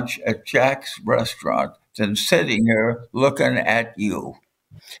favorite lunch at Jack's restaurant than sitting here looking at you.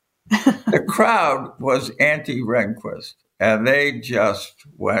 The crowd was anti-Rehnquist, and they just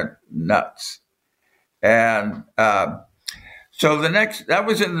went nuts. And so that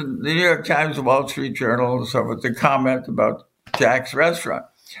was in the New York Times, the Wall Street Journal, and so forth, the comment about Jack's restaurant.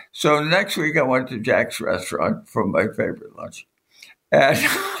 So next week I went to Jack's restaurant for my favorite lunch. And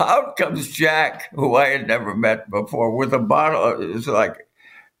out comes Jack, who I had never met before, with a bottle. It was like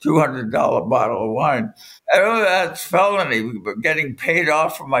 $200 bottle of wine. I don't know, that's felony, but getting paid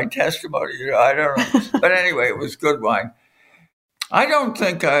off for my testimony. I don't know. But anyway, it was good wine. I don't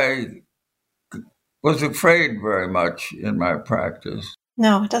think I was afraid very much in my practice.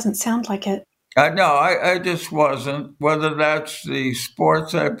 No, it doesn't sound like it. No, I just wasn't. Whether that's the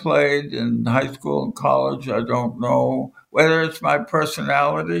sports I played in high school and college, I don't know. Whether it's my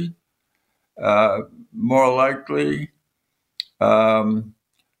personality, more likely. Um,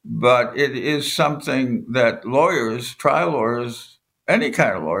 but it is something that lawyers, trial lawyers, any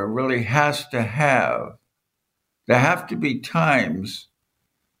kind of lawyer really has to have. There have to be times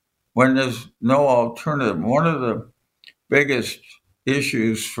when there's no alternative. One of the biggest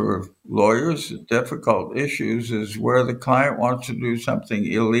issues for lawyers, difficult issues, is where the client wants to do something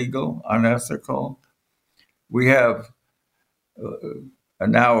illegal, unethical. We have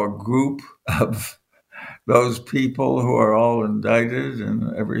now a group of those people who are all indicted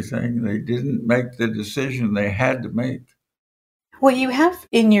and everything. They didn't make the decision they had to make. Well, you have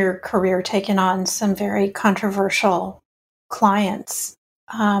in your career taken on some very controversial clients.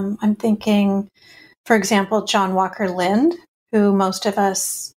 I'm thinking, for example, John Walker Lind, who most of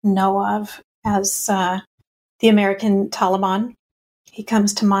us know of as the American Taliban. He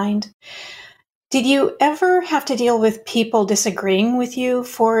comes to mind. Did you ever have to deal with people disagreeing with you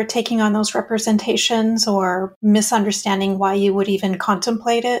for taking on those representations or misunderstanding why you would even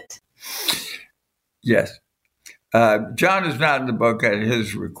contemplate it? Yes. John is not in the book at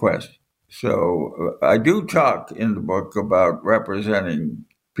his request. So I do talk in the book about representing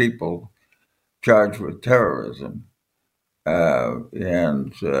people charged with terrorism.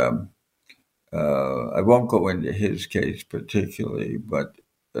 And I won't go into his case particularly, but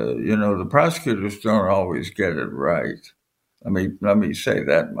the prosecutors don't always get it right. Let me say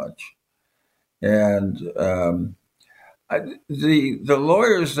that much. And the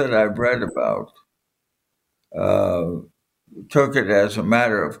lawyers that I've read about took it as a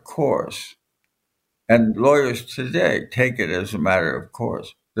matter of course, and lawyers today take it as a matter of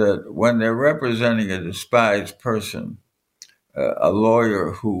course that when they're representing a despised person, a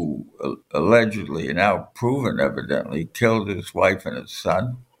lawyer who allegedly, now proven evidently, killed his wife and his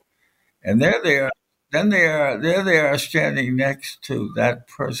son, and there they are. Then there they are standing next to that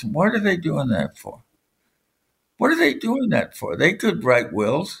person. What are they doing that for? What are they doing that for? They could write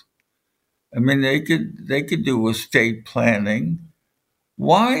wills. They could do estate planning.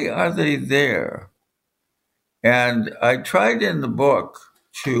 Why are they there? And I tried in the book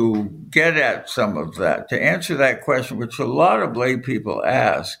to get at some of that, to answer that question, which a lot of lay people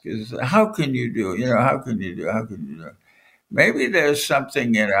ask, is how can you do? How can you do? How can you do? Maybe there's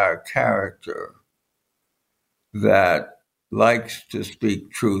something in our character that likes to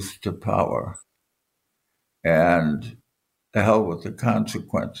speak truth to power, and the hell with the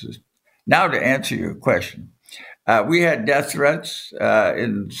consequences. Now, to answer your question, we had death threats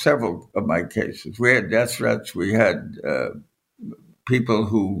in several of my cases. We had death threats. We had people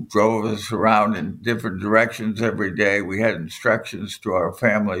who drove us around in different directions every day. We had instructions to our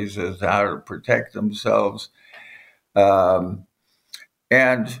families as to how to protect themselves. And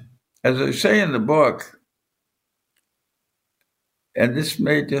as I say in the book, and this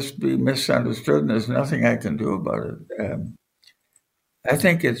may just be misunderstood, and there's nothing I can do about it. I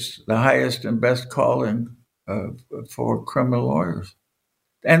think it's the highest and best calling for criminal lawyers.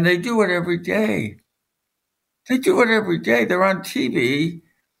 And they do it every day. They do it every day. They're on TV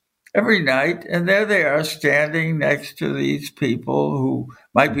every night, and there they are standing next to these people who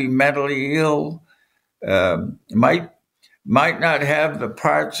might be mentally ill, might not have the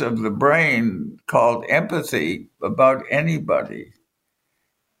parts of the brain called empathy about anybody.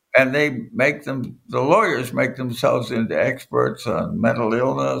 And the lawyers make themselves into experts on mental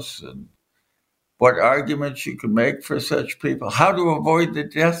illness and what arguments you can make for such people, how to avoid the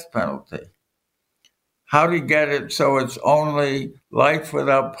death penalty, how to get it so it's only life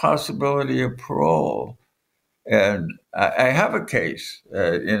without possibility of parole. And I have a case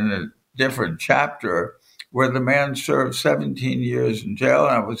in a different chapter where the man served 17 years in jail,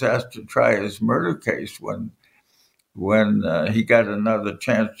 and I was asked to try his murder case when he got another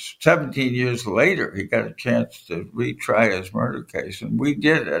chance. 17 years later, he got a chance to retry his murder case. And we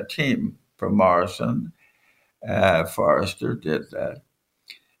did, a team from Morrison, Forrester did that.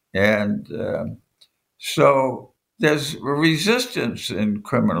 And so there's resistance in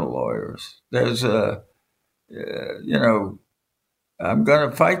criminal lawyers. There's I'm going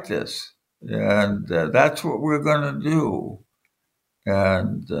to fight this. And that's what we're going to do.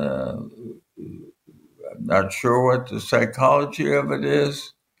 And not sure what the psychology of it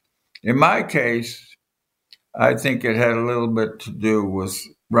is. In my case, I think it had a little bit to do with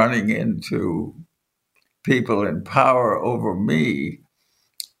running into people in power over me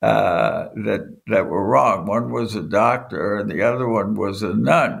that were wrong. One was a doctor, and the other one was a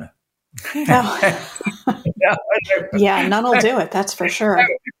nun. Oh. Yeah, none will do it, that's for sure.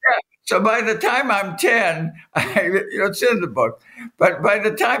 So by the time I'm 10, it's in the book, but by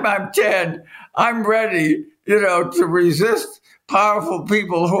the time I'm 10, I'm ready, to resist powerful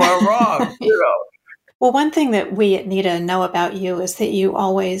people who are wrong, Well, one thing that we at NITA know about you is that you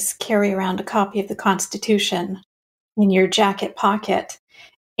always carry around a copy of the Constitution in your jacket pocket.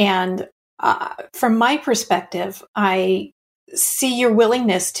 And from my perspective, I see your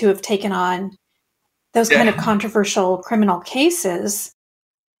willingness to have taken on those kind of controversial criminal cases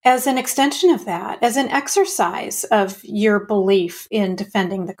as an extension of that, as an exercise of your belief in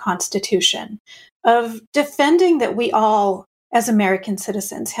defending the Constitution, of defending that we all, as American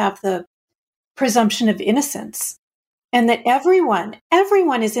citizens, have the presumption of innocence, and that everyone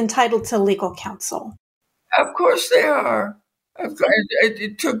is entitled to legal counsel. Of course they are.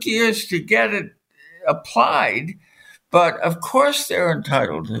 It took years to get it applied, but of course they're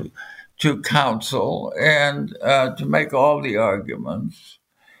entitled to counsel and to make all the arguments.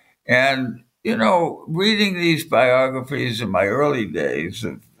 And, reading these biographies in my early days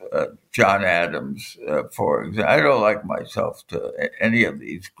of John Adams, for example, I don't like myself to any of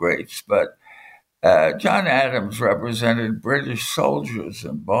these greats, but John Adams represented British soldiers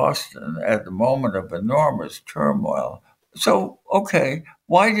in Boston at the moment of enormous turmoil. So, okay,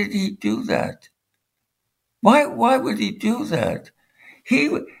 why did he do that? Why would he do that? He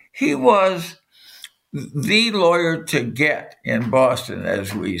was the lawyer to get in Boston,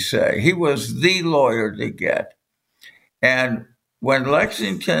 as we say. He was the lawyer to get. And when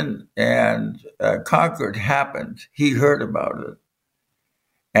Lexington and Concord happened, he heard about it.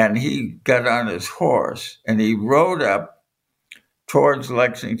 And he got on his horse and he rode up towards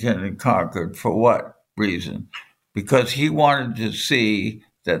Lexington and Concord for what reason? Because he wanted to see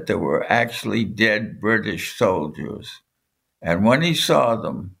that there were actually dead British soldiers. And when he saw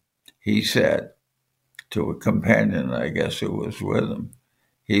them, he said to a companion, I guess, who was with him,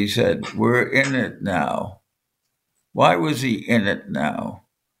 he said, "We're in it now." Why was he in it now?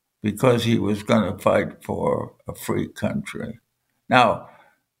 Because he was going to fight for a free country. Now,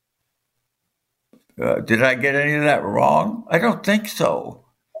 did I get any of that wrong? I don't think so.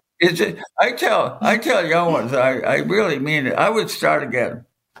 Is it? I tell young ones, I really mean it. I would start again.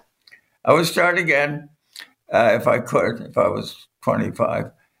 If I could, if I was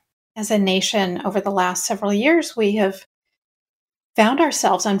 25. As a nation, over the last several years, we have found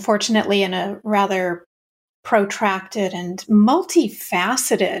ourselves, unfortunately, in a rather protracted and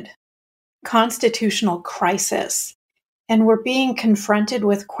multifaceted constitutional crisis. And we're being confronted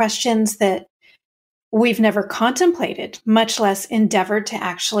with questions that we've never contemplated, much less endeavored to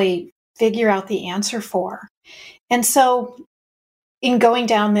actually figure out the answer for. And so in going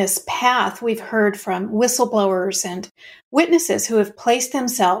down this path, we've heard from whistleblowers and witnesses who have placed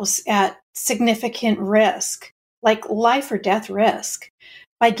themselves at significant risk, like life or death risk,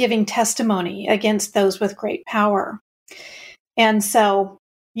 by giving testimony against those with great power. And so,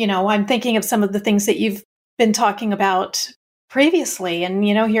 I'm thinking of some of the things that you've been talking about previously. And,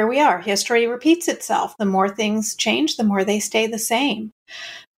 here we are. History repeats itself. The more things change, the more they stay the same.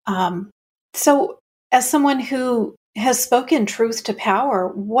 So as someone who has spoken truth to power,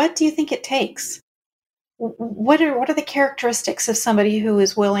 what do you think it takes? What are the characteristics of somebody who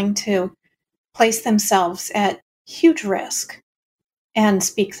is willing to place themselves at huge risk and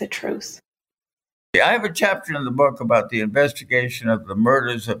speak the truth? I have a chapter in the book about the investigation of the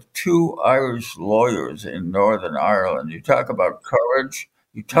murders of two Irish lawyers in Northern Ireland. You talk about courage.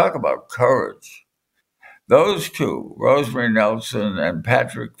 Those two, Rosemary Nelson and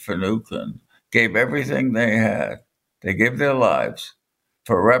Patrick Finucane, gave everything they had. They gave their lives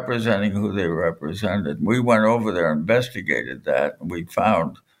for representing who they represented. We went over there, investigated that, and we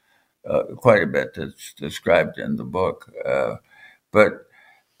found quite a bit that's described in the book. But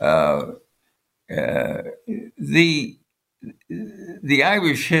the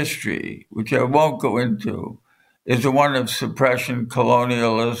Irish history, which I won't go into, is the one of suppression,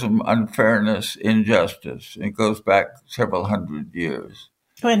 colonialism, unfairness, injustice. It goes back several hundred years.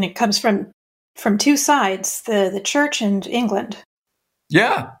 And it comes from two sides, the church and England.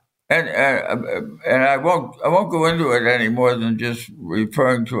 Yeah, and I won't go into it any more than just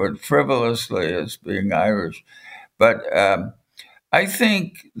referring to it frivolously as being Irish, but I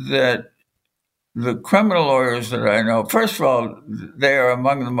think that the criminal lawyers that I know, first of all, they are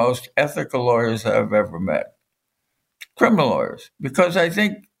among the most ethical lawyers I've ever met. Criminal lawyers, because I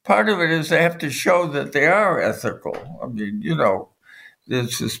think part of it is they have to show that they are ethical. I mean,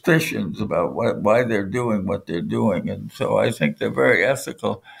 there's suspicions about why they're doing what they're doing. And so I think they're very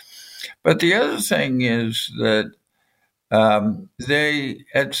ethical. But the other thing is that they,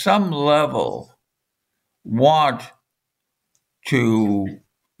 at some level, want to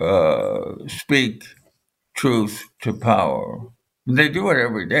speak truth to power. They do it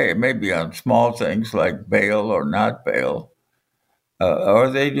every day. It may be on small things like bail or not bail, or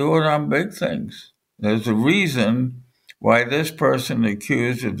they do it on big things. There's a reason why this person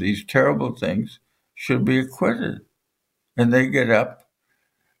accused of these terrible things should be acquitted. And they get up,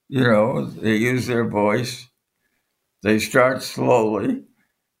 they use their voice, they start slowly,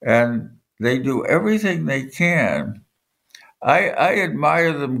 and they do everything they can. I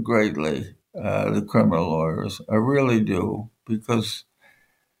admire them greatly, the criminal lawyers. I really do, because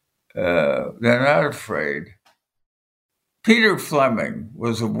they're not afraid. Peter Fleming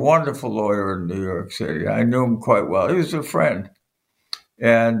was a wonderful lawyer in New York City. I knew him quite well. He was a friend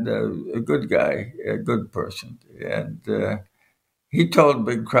and a good guy, a good person. And he told a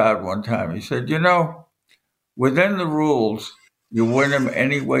big crowd one time, he said, within the rules, you win them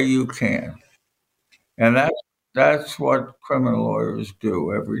any way you can. And that's what criminal lawyers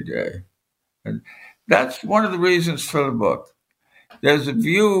do every day. And that's one of the reasons for the book. There's a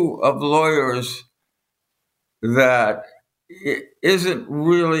view of lawyers that isn't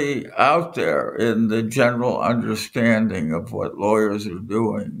really out there in the general understanding of what lawyers are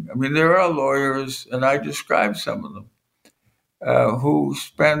doing. I mean, there are lawyers, and I describe some of them, who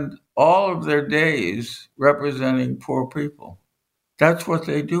spend all of their days representing poor people. That's what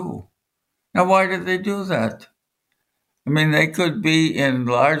they do. Now, why did they do that? I mean, they could be in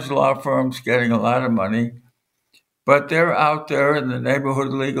large law firms getting a lot of money, but they're out there in the neighborhood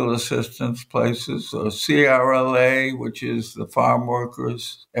legal assistance places, or CRLA, which is the farm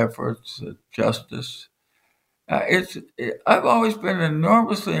workers' efforts at justice. I've always been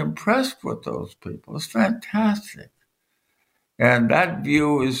enormously impressed with those people. It's fantastic. And that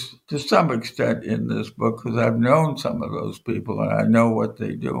view is, to some extent, in this book, because I've known some of those people and I know what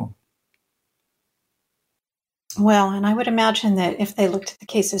they do. Well, and I would imagine that if they looked at the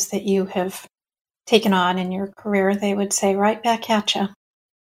cases that you have taken on in your career, they would say, right back at you.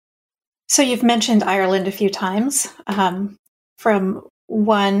 So you've mentioned Ireland a few times, from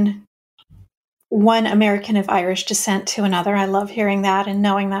one American of Irish descent to another. I love hearing that and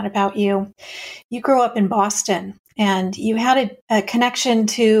knowing that about you. You grew up in Boston, and you had a connection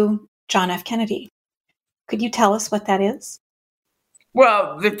to John F. Kennedy. Could you tell us what that is?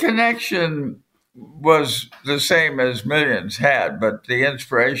 Well, the connection was the same as millions had, but the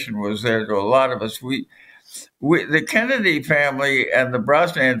inspiration was there to a lot of us. The Kennedy family and the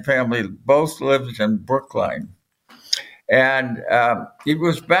Brosnahan family both lived in Brookline. And it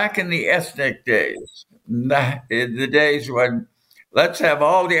was back in the ethnic days, in the days when let's have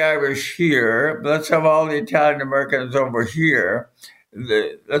all the Irish here, let's have all the Italian Americans over here,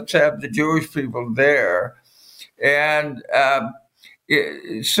 let's have the Jewish people there. And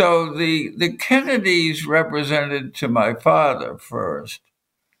so the Kennedys represented to my father first.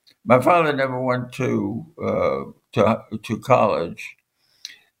 My father never went to college.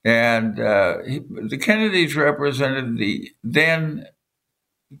 And the Kennedys represented the then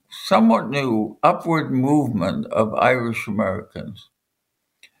somewhat new upward movement of Irish Americans.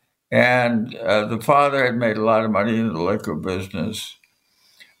 And the father had made a lot of money in the liquor business.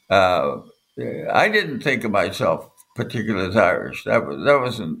 I didn't think of myself particularly as Irish. That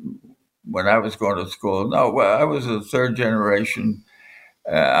wasn't when I was going to school. No, well, I was a third generation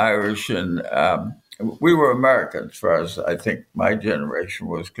Irish, and we were Americans as far as I think my generation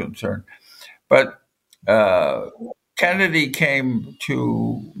was concerned. But Kennedy came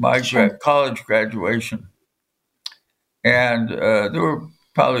to my college graduation, and there were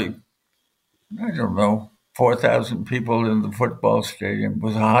probably, 4,000 people in the football stadium. It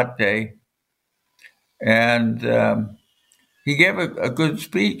was a hot day. And he gave a good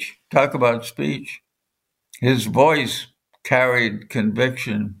speech. Talk about speech. His voice carried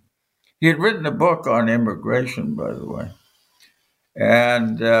conviction. He had written a book on immigration, by the way.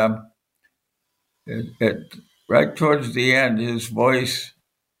 And right towards the end, his voice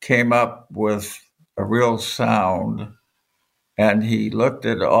came up with a real sound. And he looked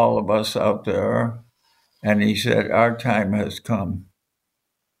at all of us out there and he said, "Our time has come."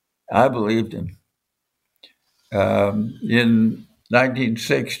 I believed him. In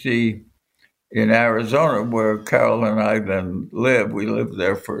 1960, in Arizona, where Carol and I then lived, we lived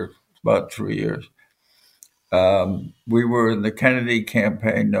there for about 3 years. We were in the Kennedy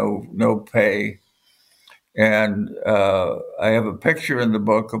campaign, no pay. And I have a picture in the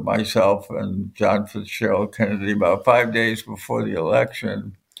book of myself and John Fitzgerald Kennedy about 5 days before the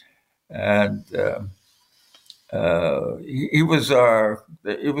election. And he was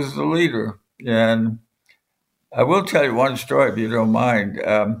the leader. And I will tell you one story, if you don't mind.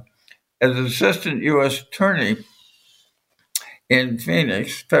 As assistant U.S. attorney in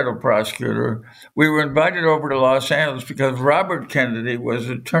Phoenix, federal prosecutor, we were invited over to Los Angeles because Robert Kennedy was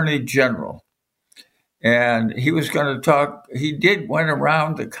attorney general. And he was going to talk. Went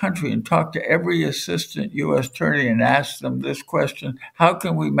around the country and talked to every assistant U.S. attorney and asked them this question: how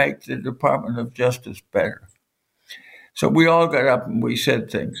can we make the Department of Justice better? So we all got up and we said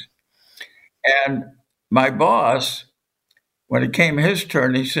things. And my boss, when it came his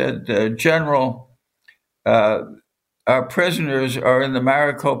turn, he said, General, our prisoners are in the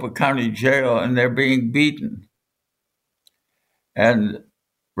Maricopa County Jail and they're being beaten. And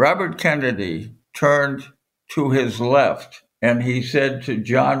Robert Kennedy turned to his left and he said to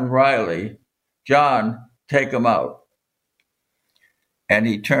John Riley, John, take them out. And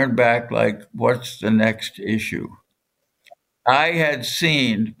he turned back like, what's the next issue? I had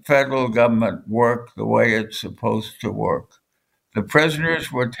seen federal government work the way it's supposed to work. The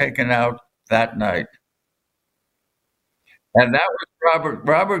prisoners were taken out that night. And that was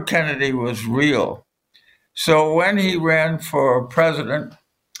Robert Kennedy was real. So when he ran for president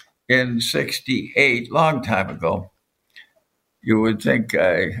in 1968, long time ago, you would think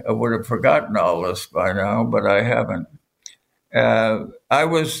I would have forgotten all this by now, but I haven't. I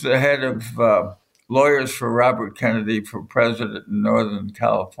was the head of Lawyers for Robert Kennedy for president in Northern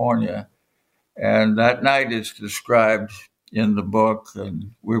California. And that night is described in the book,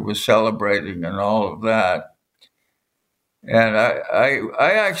 and we were celebrating and all of that. And I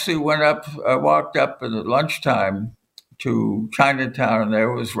actually I walked up at lunchtime to Chinatown, and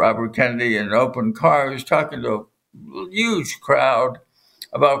there was Robert Kennedy in an open car. He was talking to a huge crowd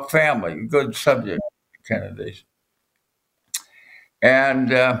about family, good subject, Kennedy's.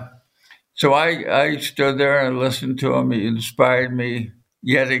 And so I stood there and listened to him. He inspired me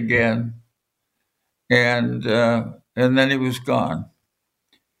yet again. And then he was gone.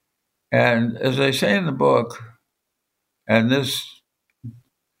 And as I say in the book, and this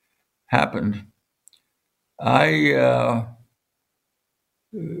happened, I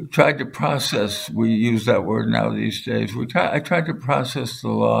tried to process. We use that word now these days. I tried to process the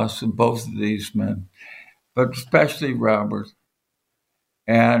loss of both of these men, but especially Robert.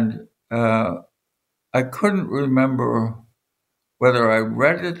 And I couldn't remember whether I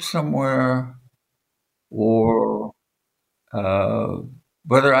read it somewhere or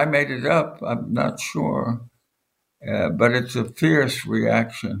whether I made it up. I'm not sure. But it's a fierce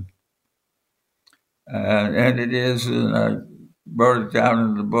reaction. And it is, and I wrote it down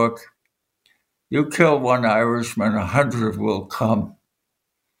in the book, you kill one Irishman, 100 will come.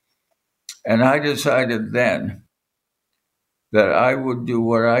 And I decided then that I would do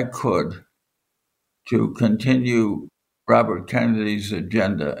what I could to continue Robert Kennedy's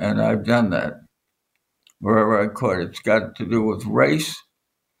agenda. And I've done that wherever I could. It's got to do with race.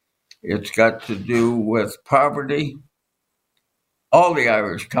 It's got to do with poverty. All the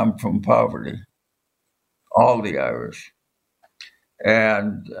Irish come from poverty. All the Irish.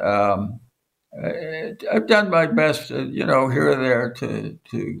 And I've done my best, here or there to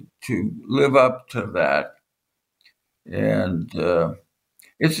live up to that. And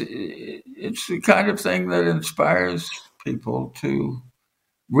it's the kind of thing that inspires people to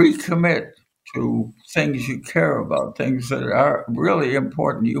recommit to things you care about, things that are really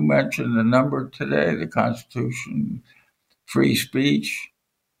important. You mentioned the number today, the Constitution, free speech.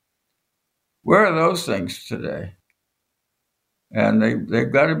 Where are those things today? And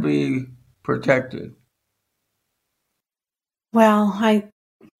they've got to be protected. Well, I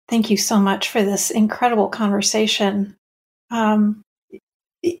thank you so much for this incredible conversation.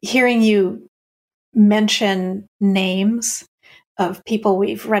 Hearing you mention names of people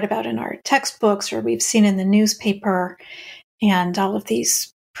we've read about in our textbooks or we've seen in the newspaper and all of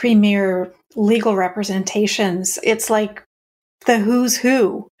these premier legal representations, it's like the who's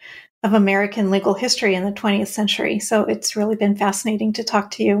who of American legal history in the 20th century. So it's really been fascinating to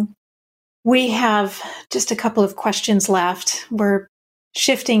talk to you. We have just a couple of questions left. We're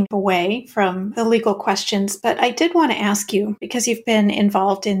shifting away from the legal questions, but I did want to ask you, because you've been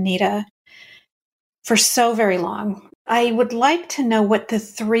involved in NITA for so very long, I would like to know what the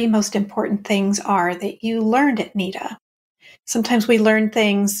 3 most important things are that you learned at NITA. Sometimes we learn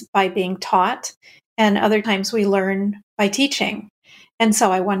things by being taught, and other times we learn by teaching. And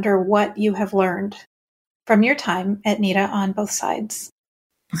so I wonder what you have learned from your time at NITA on both sides.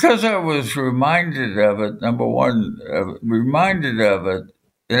 Because I was reminded of it, number one, reminded of it,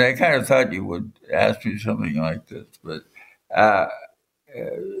 and I kind of thought you would ask me something like this, but uh,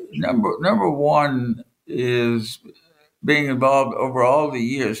 number one is being involved over all the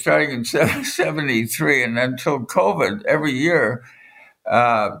years, starting in 73 and until COVID, every year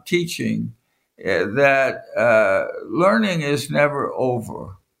teaching that learning is never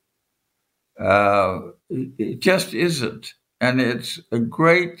over. It just isn't. And it's a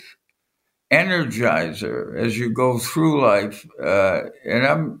great energizer as you go through life. And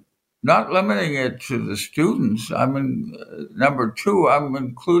I'm not limiting it to the students. Number two, I'm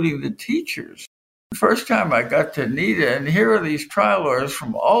including the teachers. The first time I got to NITA, and here are these trial lawyers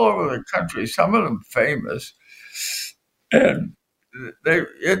from all over the country, some of them famous, and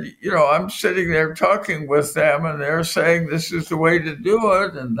I'm sitting there talking with them, and they're saying this is the way to do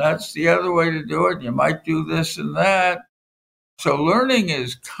it, and that's the other way to do it. You might do this and that. So learning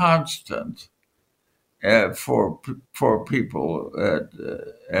is constant for people at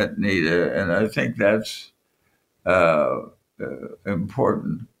NITA, and I think that's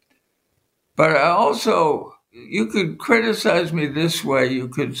important. But I also, you could criticize me this way. You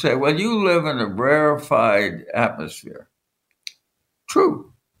could say, well, you live in a rarefied atmosphere.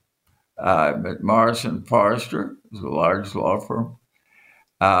 True. I'm at Morrison Forrester, it's a large law firm.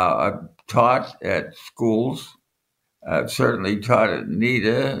 I've taught at schools. I've certainly taught at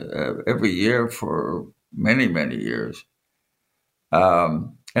NITA every year for many, many years.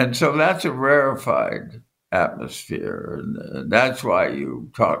 And so that's a rarefied atmosphere. And that's why you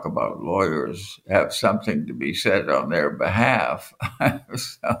talk about lawyers have something to be said on their behalf.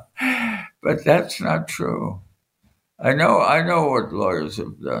 But that's not true. I know what lawyers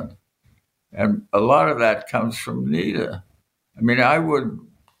have done. And a lot of that comes from NITA. I mean, I would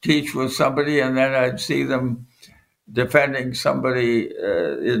teach with somebody and then I'd see them defending somebody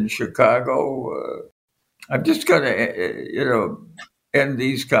in Chicago. I'm just going to, end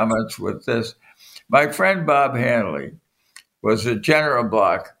these comments with this. My friend Bob Hanley was at General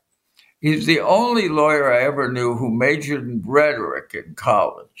Block. He's the only lawyer I ever knew who majored in rhetoric in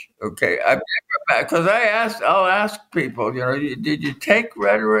college. Okay, I've never, because I'll ask people, did you take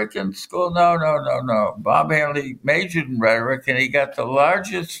rhetoric in school? No. Bob Hanley majored in rhetoric, and he got the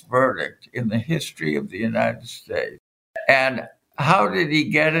largest verdict in the history of the United States. And how did he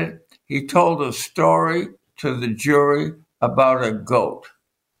get it? He told a story to the jury about a goat.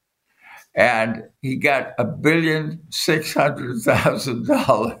 And he got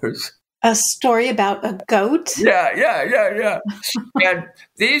 $1,600,000. A story about a goat? Yeah. And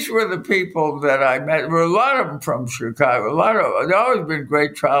these were the people that I met. There were a lot of them from Chicago. There always been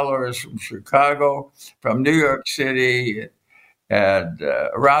great trial lawyers from Chicago, from New York City, and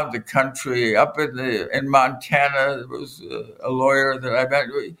around the country. Up in Montana, there was a lawyer that I met.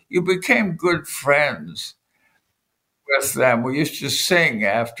 You became good friends with them. We used to sing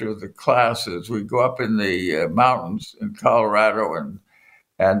after the classes. We'd go up in the mountains in Colorado,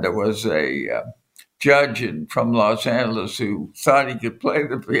 and there was a judge from Los Angeles who thought he could play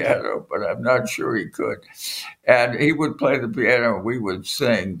the piano, but I'm not sure he could. And he would play the piano, and we would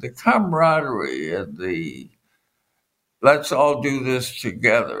sing. The camaraderie and the let's all do this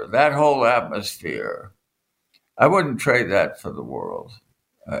together, that whole atmosphere, I wouldn't trade that for the world.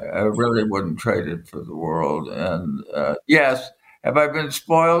 I really wouldn't trade it for the world. And yes, have I been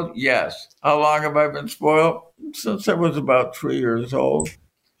spoiled? Yes. How long have I been spoiled? Since I was about 3 years old.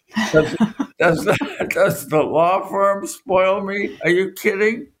 Does the law firm spoil me? Are you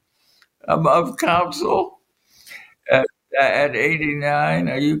kidding? I'm of counsel at 89.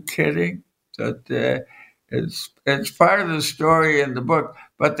 Are you kidding? But, it's part of the story in the book.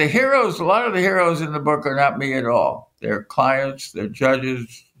 But a lot of the heroes in the book are not me at all. They're clients, they're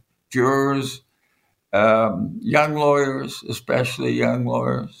judges, jurors, young lawyers, especially young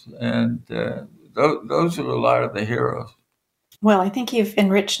lawyers. And those are a lot of the heroes. Well, I think you've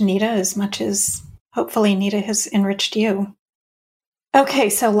enriched NITA as much as hopefully NITA has enriched you.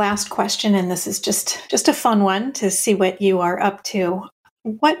 Okay, so last question, and this is just a fun one to see what you are up to.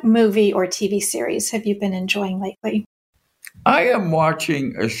 What movie or TV series have you been enjoying lately? I am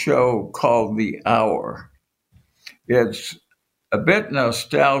watching a show called The Hour. It's a bit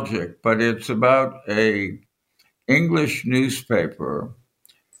nostalgic, but it's about a English newspaper,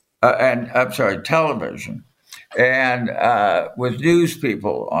 television, and with news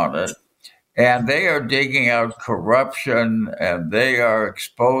people on it. And they are digging out corruption, and they are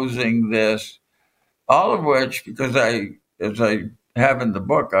exposing this, all of which, because as I have in the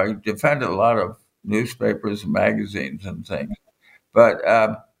book, I defend a lot of newspapers and magazines and things. But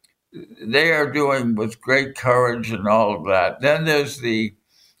they are doing with great courage and all of that. Then there's the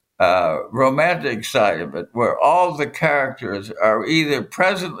romantic side of it, where all the characters are either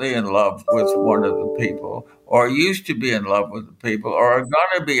presently in love with one of the people, or used to be in love with the people, or are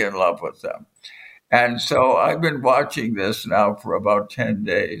going to be in love with them. And so I've been watching this now for about 10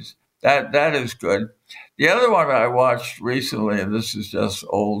 days. That is good. The other one I watched recently, and this is just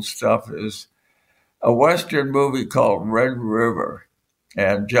old stuff, is a Western movie called Red River.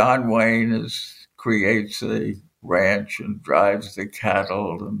 And John Wayne creates a ranch and drives the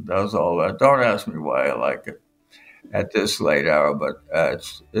cattle and does all that. Don't ask me why I like it at this late hour, but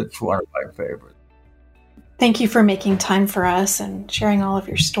it's one of my favorites. Thank you for making time for us and sharing all of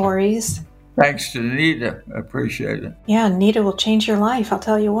your stories. Thanks to Nita. I appreciate it. Yeah, Nita will change your life, I'll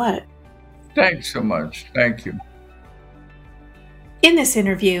tell you what. Thanks so much. Thank you. In this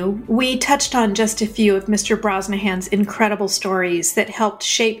interview, we touched on just a few of Mr. Brosnahan's incredible stories that helped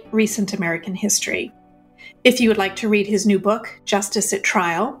shape recent American history. If you would like to read his new book, Justice at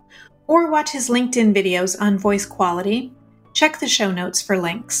Trial, or watch his LinkedIn videos on voice quality, check the show notes for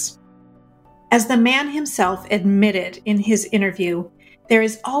links. As the man himself admitted in his interview, there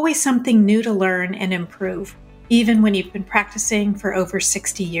is always something new to learn and improve, even when you've been practicing for over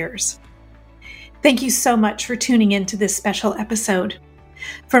 60 years. Thank you so much for tuning in to this special episode.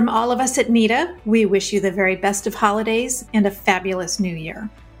 From all of us at NITA, we wish you the very best of holidays and a fabulous new year.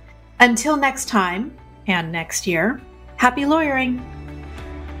 Until next time, and next year, happy lawyering!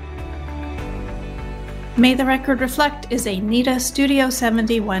 May the Record Reflect is a NITA Studio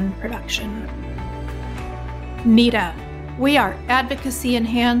 71 production. NITA, we are advocacy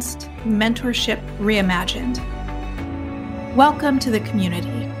enhanced, mentorship reimagined. Welcome to the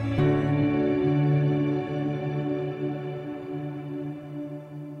community.